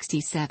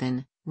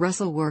 1967,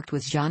 Russell worked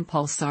with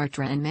Jean-Paul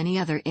Sartre and many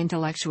other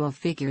intellectual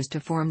figures to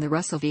form the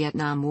Russell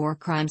Vietnam War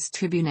Crimes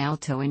Tribunal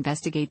to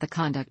investigate the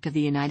conduct of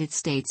the United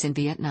States in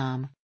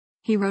Vietnam.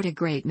 He wrote a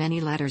great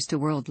many letters to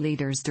world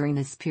leaders during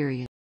this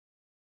period.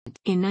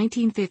 In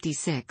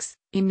 1956,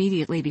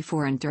 immediately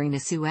before and during the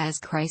Suez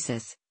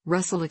Crisis,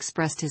 Russell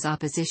expressed his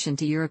opposition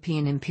to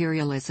European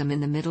imperialism in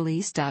the Middle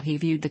East. He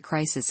viewed the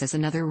crisis as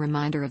another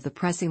reminder of the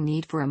pressing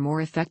need for a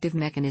more effective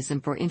mechanism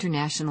for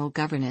international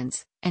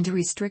governance, and to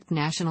restrict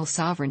national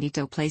sovereignty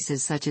to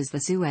places such as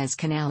the Suez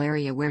Canal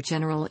area where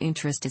general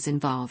interest is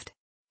involved.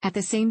 At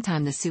the same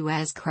time the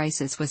Suez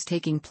Crisis was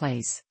taking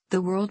place,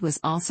 the world was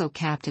also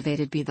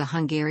captivated by the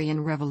Hungarian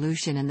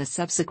Revolution and the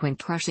subsequent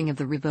crushing of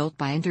the revolt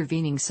by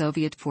intervening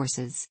Soviet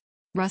forces.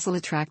 Russell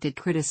attracted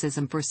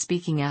criticism for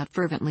speaking out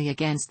fervently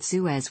against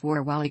Suez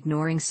War while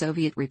ignoring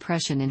Soviet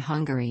repression in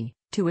Hungary,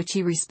 to which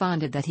he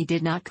responded that he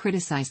did not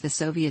criticize the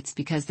Soviets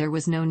because there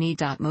was no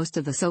need. Most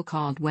of the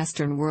so-called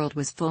Western world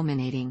was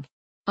fulminating.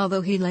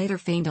 Although he later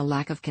feigned a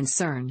lack of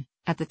concern,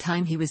 at the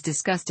time he was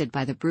disgusted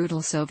by the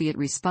brutal Soviet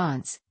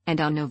response, and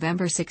on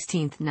November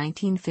 16,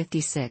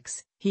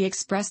 1956, he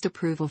expressed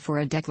approval for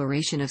a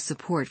declaration of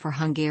support for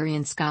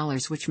Hungarian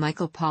scholars which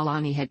Michael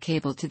Polanyi had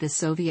cabled to the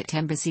Soviet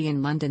embassy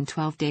in London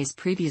 12 days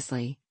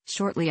previously,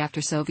 shortly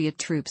after Soviet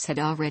troops had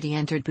already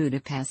entered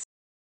Budapest.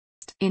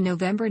 In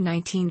November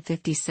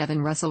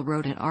 1957 Russell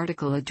wrote an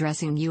article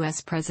addressing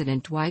U.S.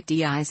 President Dwight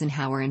D.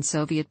 Eisenhower and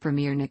Soviet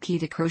Premier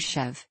Nikita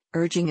Khrushchev,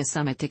 urging a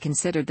summit to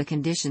consider the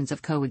conditions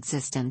of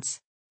coexistence.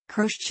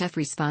 Khrushchev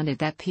responded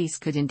that peace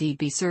could indeed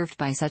be served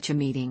by such a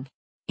meeting.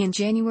 In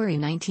January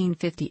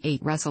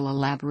 1958 Russell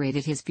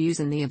elaborated his views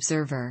in The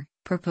Observer,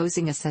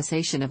 proposing a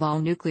cessation of all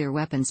nuclear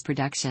weapons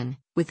production,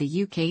 with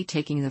the UK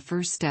taking the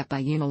first step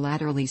by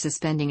unilaterally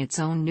suspending its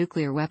own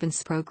nuclear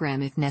weapons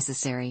program if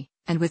necessary,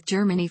 and with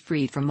Germany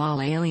freed from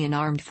all alien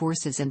armed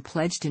forces and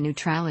pledged to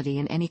neutrality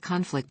in any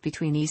conflict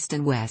between East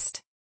and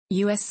West.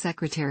 U.S.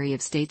 Secretary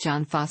of State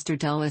John Foster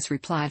Dulles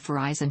replied for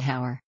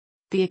Eisenhower.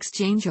 The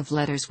exchange of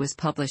letters was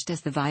published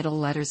as the Vital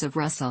Letters of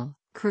Russell,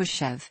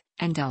 Khrushchev,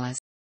 and Dulles.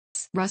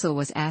 Russell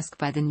was asked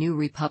by The New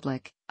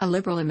Republic, a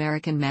liberal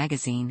American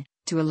magazine,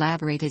 to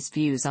elaborate his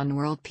views on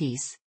world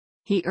peace.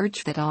 He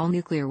urged that all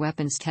nuclear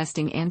weapons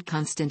testing and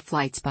constant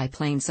flights by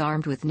planes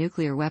armed with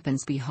nuclear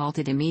weapons be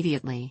halted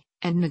immediately,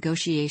 and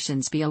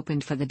negotiations be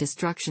opened for the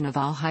destruction of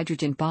all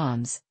hydrogen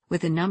bombs,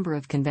 with the number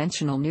of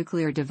conventional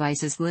nuclear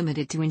devices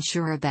limited to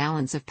ensure a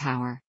balance of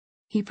power.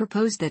 He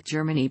proposed that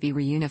Germany be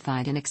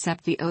reunified and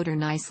accept the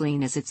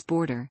Oder-Neisse as its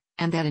border,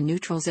 and that a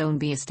neutral zone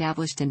be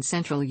established in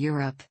Central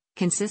Europe,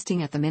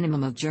 consisting at the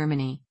minimum of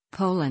Germany,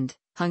 Poland,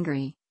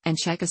 Hungary, and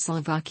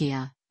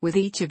Czechoslovakia, with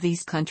each of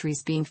these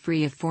countries being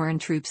free of foreign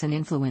troops and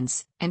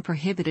influence, and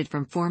prohibited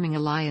from forming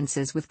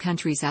alliances with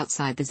countries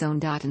outside the zone.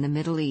 In the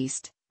Middle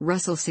East,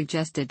 Russell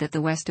suggested that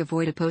the West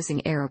avoid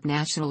opposing Arab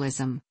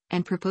nationalism,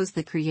 and proposed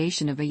the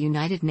creation of a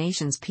United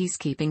Nations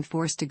peacekeeping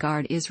force to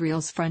guard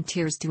Israel's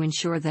frontiers to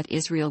ensure that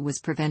Israel was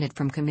prevented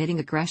from committing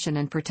aggression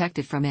and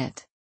protected from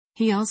it.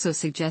 He also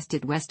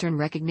suggested Western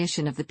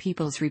recognition of the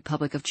People's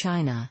Republic of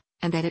China,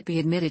 and that it be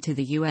admitted to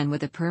the UN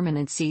with a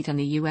permanent seat on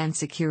the UN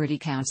Security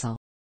Council.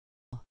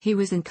 He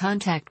was in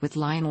contact with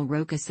Lionel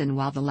Roquesson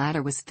while the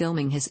latter was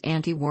filming his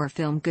anti-war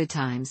film Good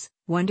Times,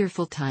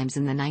 Wonderful Times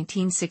in the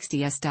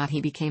 1960s.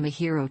 He became a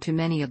hero to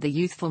many of the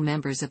youthful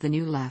members of the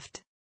New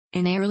Left.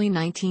 In early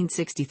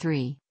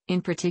 1963,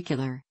 in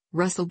particular,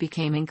 Russell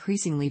became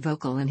increasingly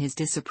vocal in his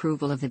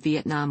disapproval of the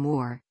Vietnam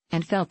War,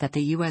 and felt that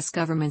the U.S.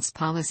 government's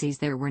policies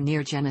there were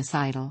near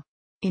genocidal.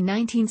 In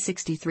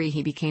 1963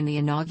 he became the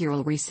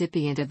inaugural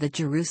recipient of the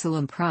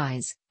Jerusalem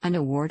Prize, an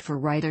award for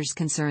writers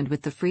concerned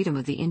with the freedom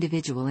of the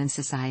individual in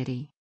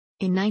society.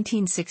 In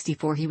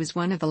 1964 he was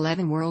one of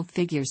 11 world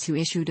figures who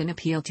issued an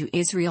appeal to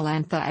Israel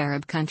and the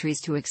Arab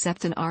countries to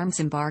accept an arms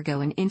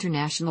embargo and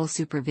international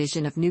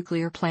supervision of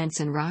nuclear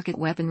plants and rocket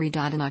weaponry.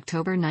 In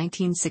October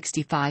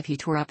 1965 he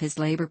tore up his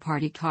Labour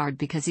Party card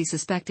because he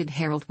suspected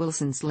Harold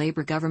Wilson's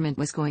Labour government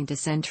was going to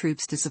send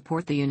troops to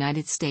support the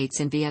United States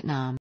in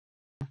Vietnam.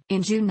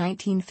 In June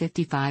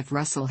 1955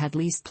 Russell had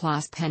leased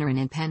Plas Penrhyn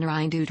in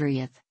Penrhyn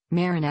Udryddiaeth,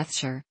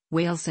 Merionethshire,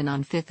 Wales, and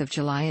on 5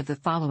 July of the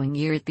following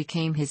year it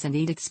became his and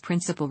Edith's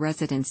principal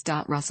residence.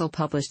 Russell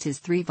published his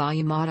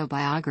 3-volume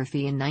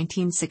autobiography in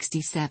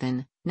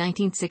 1967,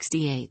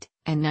 1968,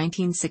 and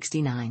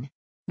 1969.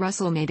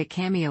 Russell made a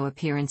cameo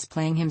appearance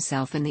playing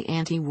himself in the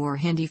anti-war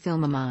Hindi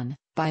film Aman,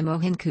 by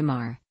Mohan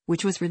Kumar,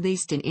 which was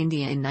released in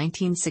India in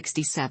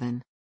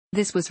 1967.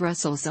 This was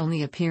Russell's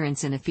only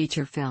appearance in a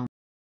feature film.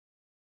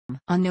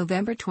 On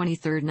November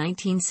 23,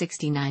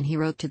 1969, he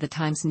wrote to the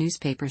Times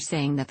newspaper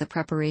saying that the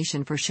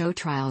preparation for show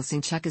trials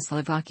in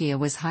Czechoslovakia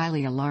was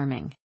highly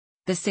alarming.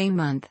 The same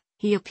month,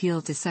 he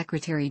appealed to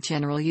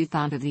Secretary-General U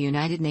Thant of the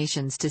United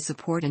Nations to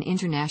support an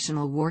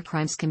international war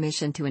crimes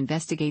commission to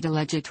investigate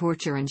alleged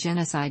torture and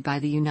genocide by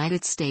the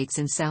United States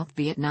in South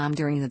Vietnam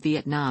during the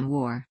Vietnam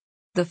War.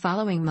 The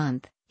following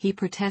month, he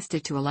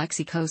protested to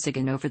Alexei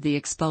Kosygin over the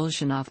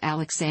expulsion of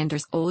Alexander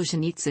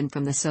Solzhenitsyn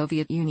from the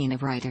Soviet Union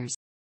of Writers.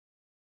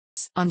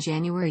 On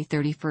January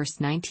 31,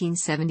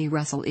 1970,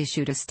 Russell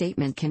issued a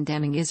statement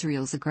condemning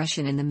Israel's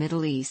aggression in the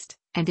Middle East,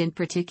 and in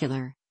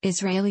particular,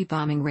 Israeli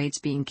bombing raids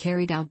being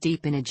carried out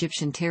deep in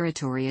Egyptian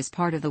territory as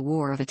part of the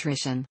war of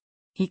attrition.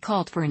 He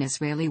called for an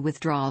Israeli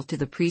withdrawal to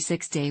the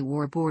pre-Six-Day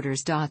War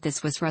borders.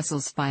 This was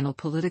Russell's final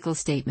political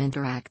statement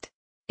or act.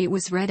 It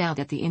was read out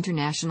at the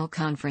International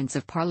Conference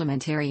of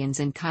Parliamentarians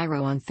in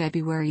Cairo on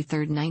February 3,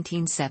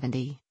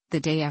 1970, the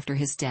day after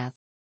his death.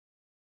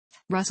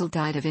 Russell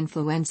died of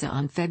influenza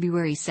on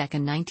February 2,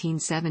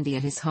 1970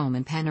 at his home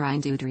in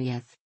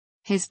Panorine-Udrieff.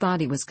 His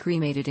body was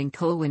cremated in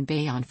Colwyn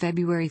Bay on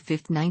February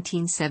 5,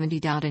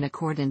 1970. In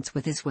accordance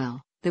with his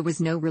will, there was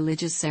no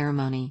religious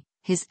ceremony.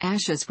 His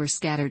ashes were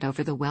scattered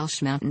over the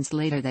Welsh mountains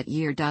later that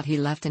year. He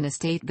left an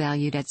estate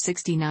valued at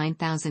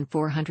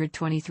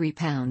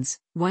 £69,423,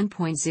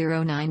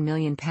 £1.09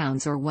 million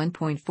or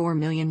 $1.4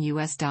 million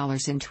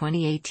in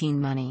 2018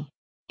 money.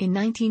 In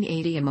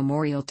 1980, a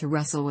memorial to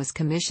Russell was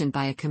commissioned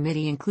by a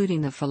committee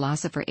including the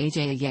philosopher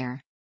A.J.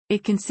 Ayer.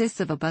 It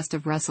consists of a bust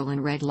of Russell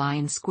in Red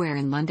Lion Square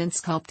in London,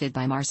 sculpted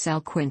by Marcel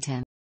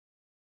Quintin.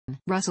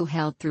 Russell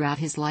held throughout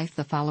his life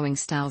the following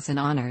styles and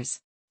honors.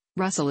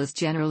 Russell is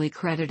generally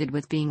credited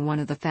with being one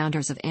of the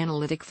founders of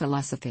analytic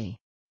philosophy.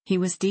 He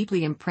was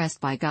deeply impressed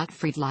by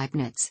Gottfried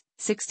Leibniz,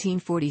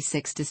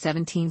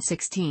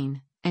 1646–1716,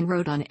 and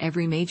wrote on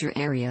every major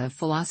area of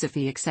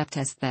philosophy except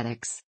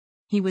aesthetics.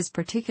 He was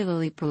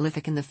particularly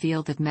prolific in the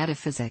field of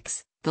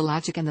metaphysics, the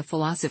logic and the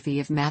philosophy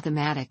of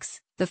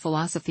mathematics, the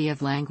philosophy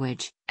of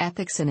language,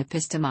 ethics and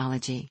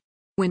epistemology.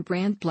 When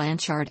Brand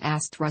Blanchard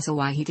asked Russell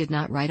why he did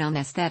not write on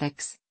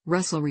aesthetics,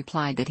 Russell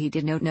replied that he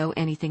did not know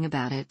anything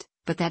about it,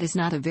 but that is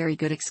not a very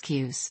good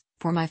excuse,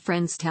 for my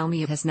friends tell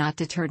me it has not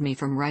deterred me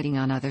from writing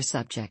on other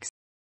subjects.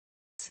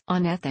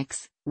 On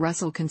ethics,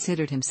 Russell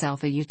considered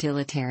himself a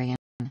utilitarian.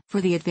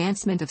 For the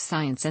advancement of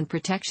science and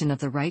protection of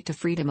the right to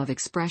freedom of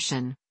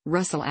expression,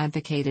 Russell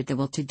advocated the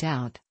will to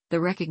doubt,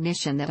 the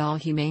recognition that all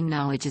humane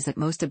knowledge is at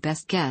most a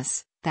best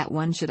guess, that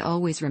one should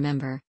always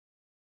remember.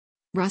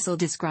 Russell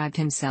described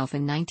himself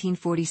in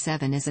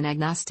 1947 as an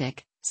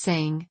agnostic,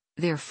 saying,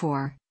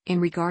 therefore, in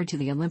regard to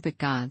the Olympic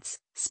gods,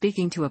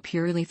 speaking to a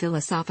purely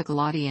philosophical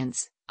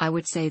audience, I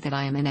would say that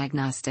I am an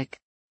agnostic.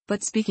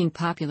 But speaking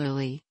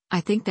popularly,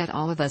 I think that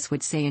all of us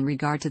would say in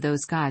regard to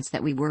those gods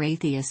that we were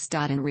atheists.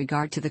 In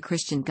regard to the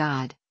Christian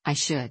God, I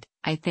should,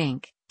 I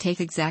think,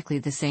 take exactly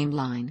the same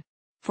line.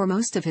 For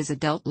most of his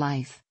adult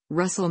life,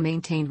 Russell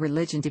maintained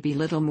religion to be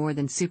little more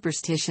than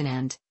superstition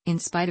and, in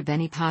spite of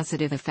any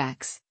positive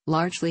effects,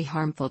 largely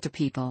harmful to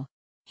people.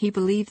 He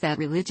believed that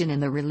religion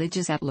and the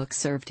religious outlook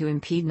serve to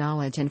impede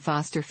knowledge and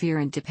foster fear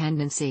and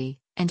dependency,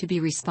 and to be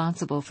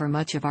responsible for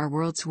much of our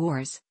world's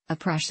wars,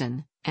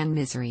 oppression, and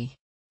misery.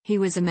 He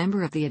was a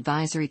member of the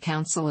Advisory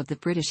Council of the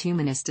British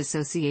Humanist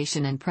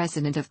Association and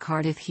president of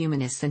Cardiff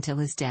Humanists until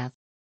his death.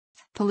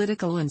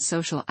 Political and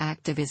social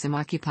activism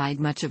occupied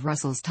much of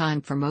Russell's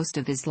time for most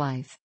of his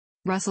life.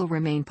 Russell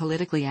remained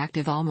politically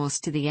active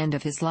almost to the end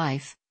of his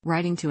life,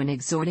 writing to and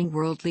exhorting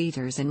world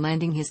leaders and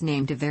lending his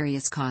name to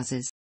various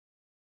causes.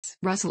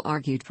 Russell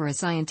argued for a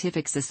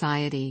scientific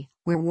society,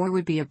 where war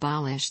would be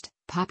abolished,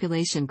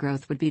 population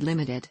growth would be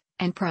limited,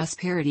 and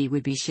prosperity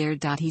would be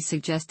shared. He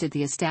suggested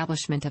the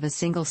establishment of a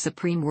single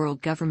supreme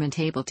world government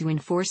able to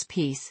enforce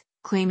peace,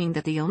 claiming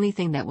that the only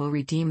thing that will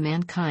redeem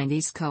mankind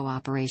is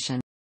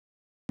cooperation.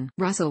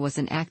 Russell was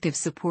an active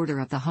supporter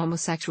of the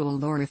Homosexual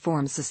Law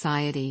Reform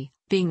Society,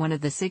 being one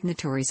of the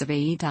signatories of A.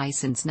 E.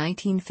 Dyson's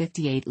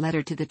 1958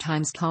 letter to the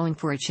Times calling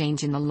for a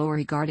change in the law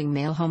regarding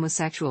male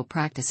homosexual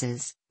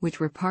practices, which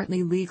were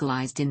partly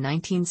legalized in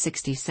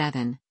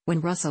 1967,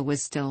 when Russell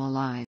was still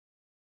alive.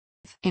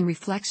 In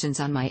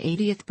Reflections on My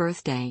 80th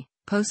Birthday,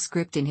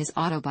 postscript in his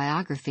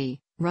autobiography,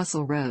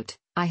 Russell wrote,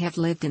 I have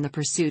lived in the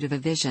pursuit of a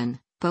vision,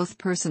 both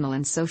personal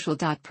and social.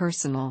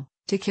 Personal,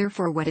 to care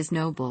for what is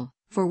noble,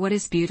 for what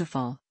is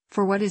beautiful,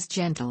 for what is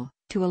gentle,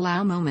 to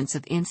allow moments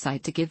of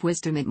insight to give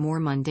wisdom at more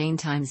mundane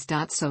times.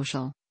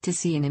 Social, to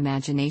see in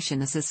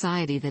imagination a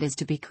society that is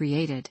to be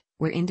created,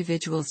 where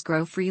individuals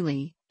grow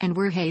freely, and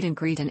where hate and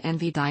greed and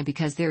envy die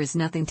because there is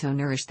nothing to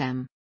nourish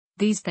them.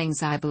 These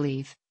things I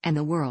believe, and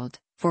the world,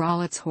 for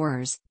all its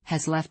horrors,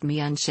 has left me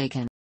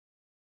unshaken.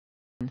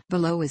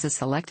 Below is a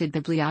selected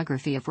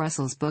bibliography of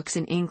Russell's books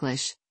in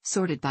English,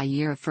 sorted by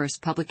year of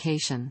first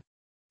publication.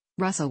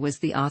 Russell was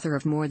the author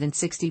of more than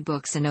 60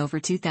 books and over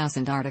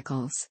 2,000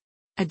 articles.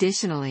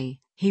 Additionally,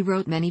 he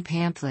wrote many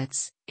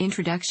pamphlets,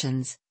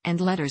 introductions,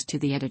 and letters to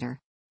the editor.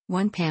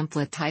 One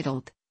pamphlet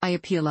titled, I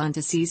Appeal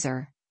unto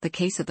Caesar, The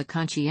Case of the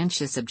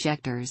Conscientious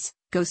Objectors,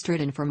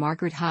 Ghost-Ridden for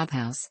Margaret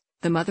Hobhouse,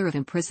 The mother of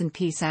imprisoned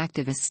peace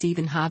activist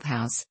Stephen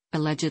Hobhouse,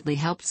 allegedly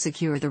helped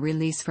secure the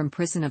release from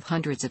prison of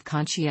hundreds of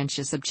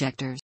conscientious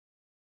objectors.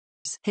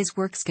 His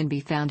works can be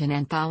found in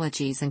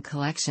anthologies and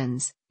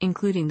collections,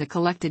 including the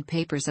collected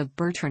papers of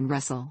Bertrand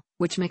Russell,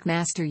 which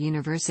McMaster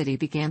University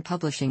began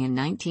publishing in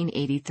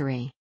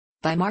 1983.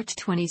 By March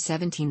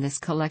 2017, this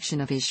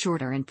collection of his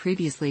shorter and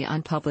previously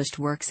unpublished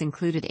works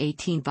included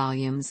 18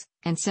 volumes,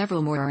 and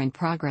several more are in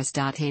progress.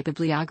 A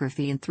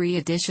bibliography in 3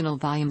 additional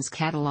volumes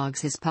catalogues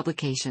his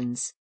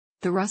publications.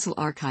 The Russell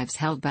Archives,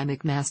 held by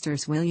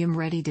McMaster's William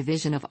Ready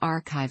Division of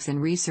Archives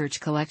and Research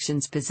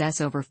Collections,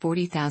 possess over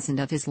 40,000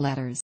 of his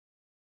letters.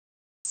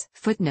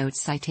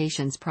 Footnotes,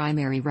 citations,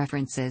 primary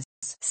references,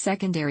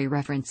 secondary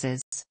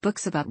references,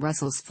 books about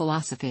Russell's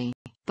philosophy,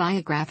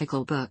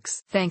 biographical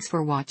books. Thanks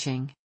for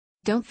watching.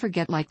 Don't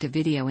forget to like the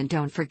video and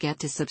don't forget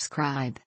to subscribe.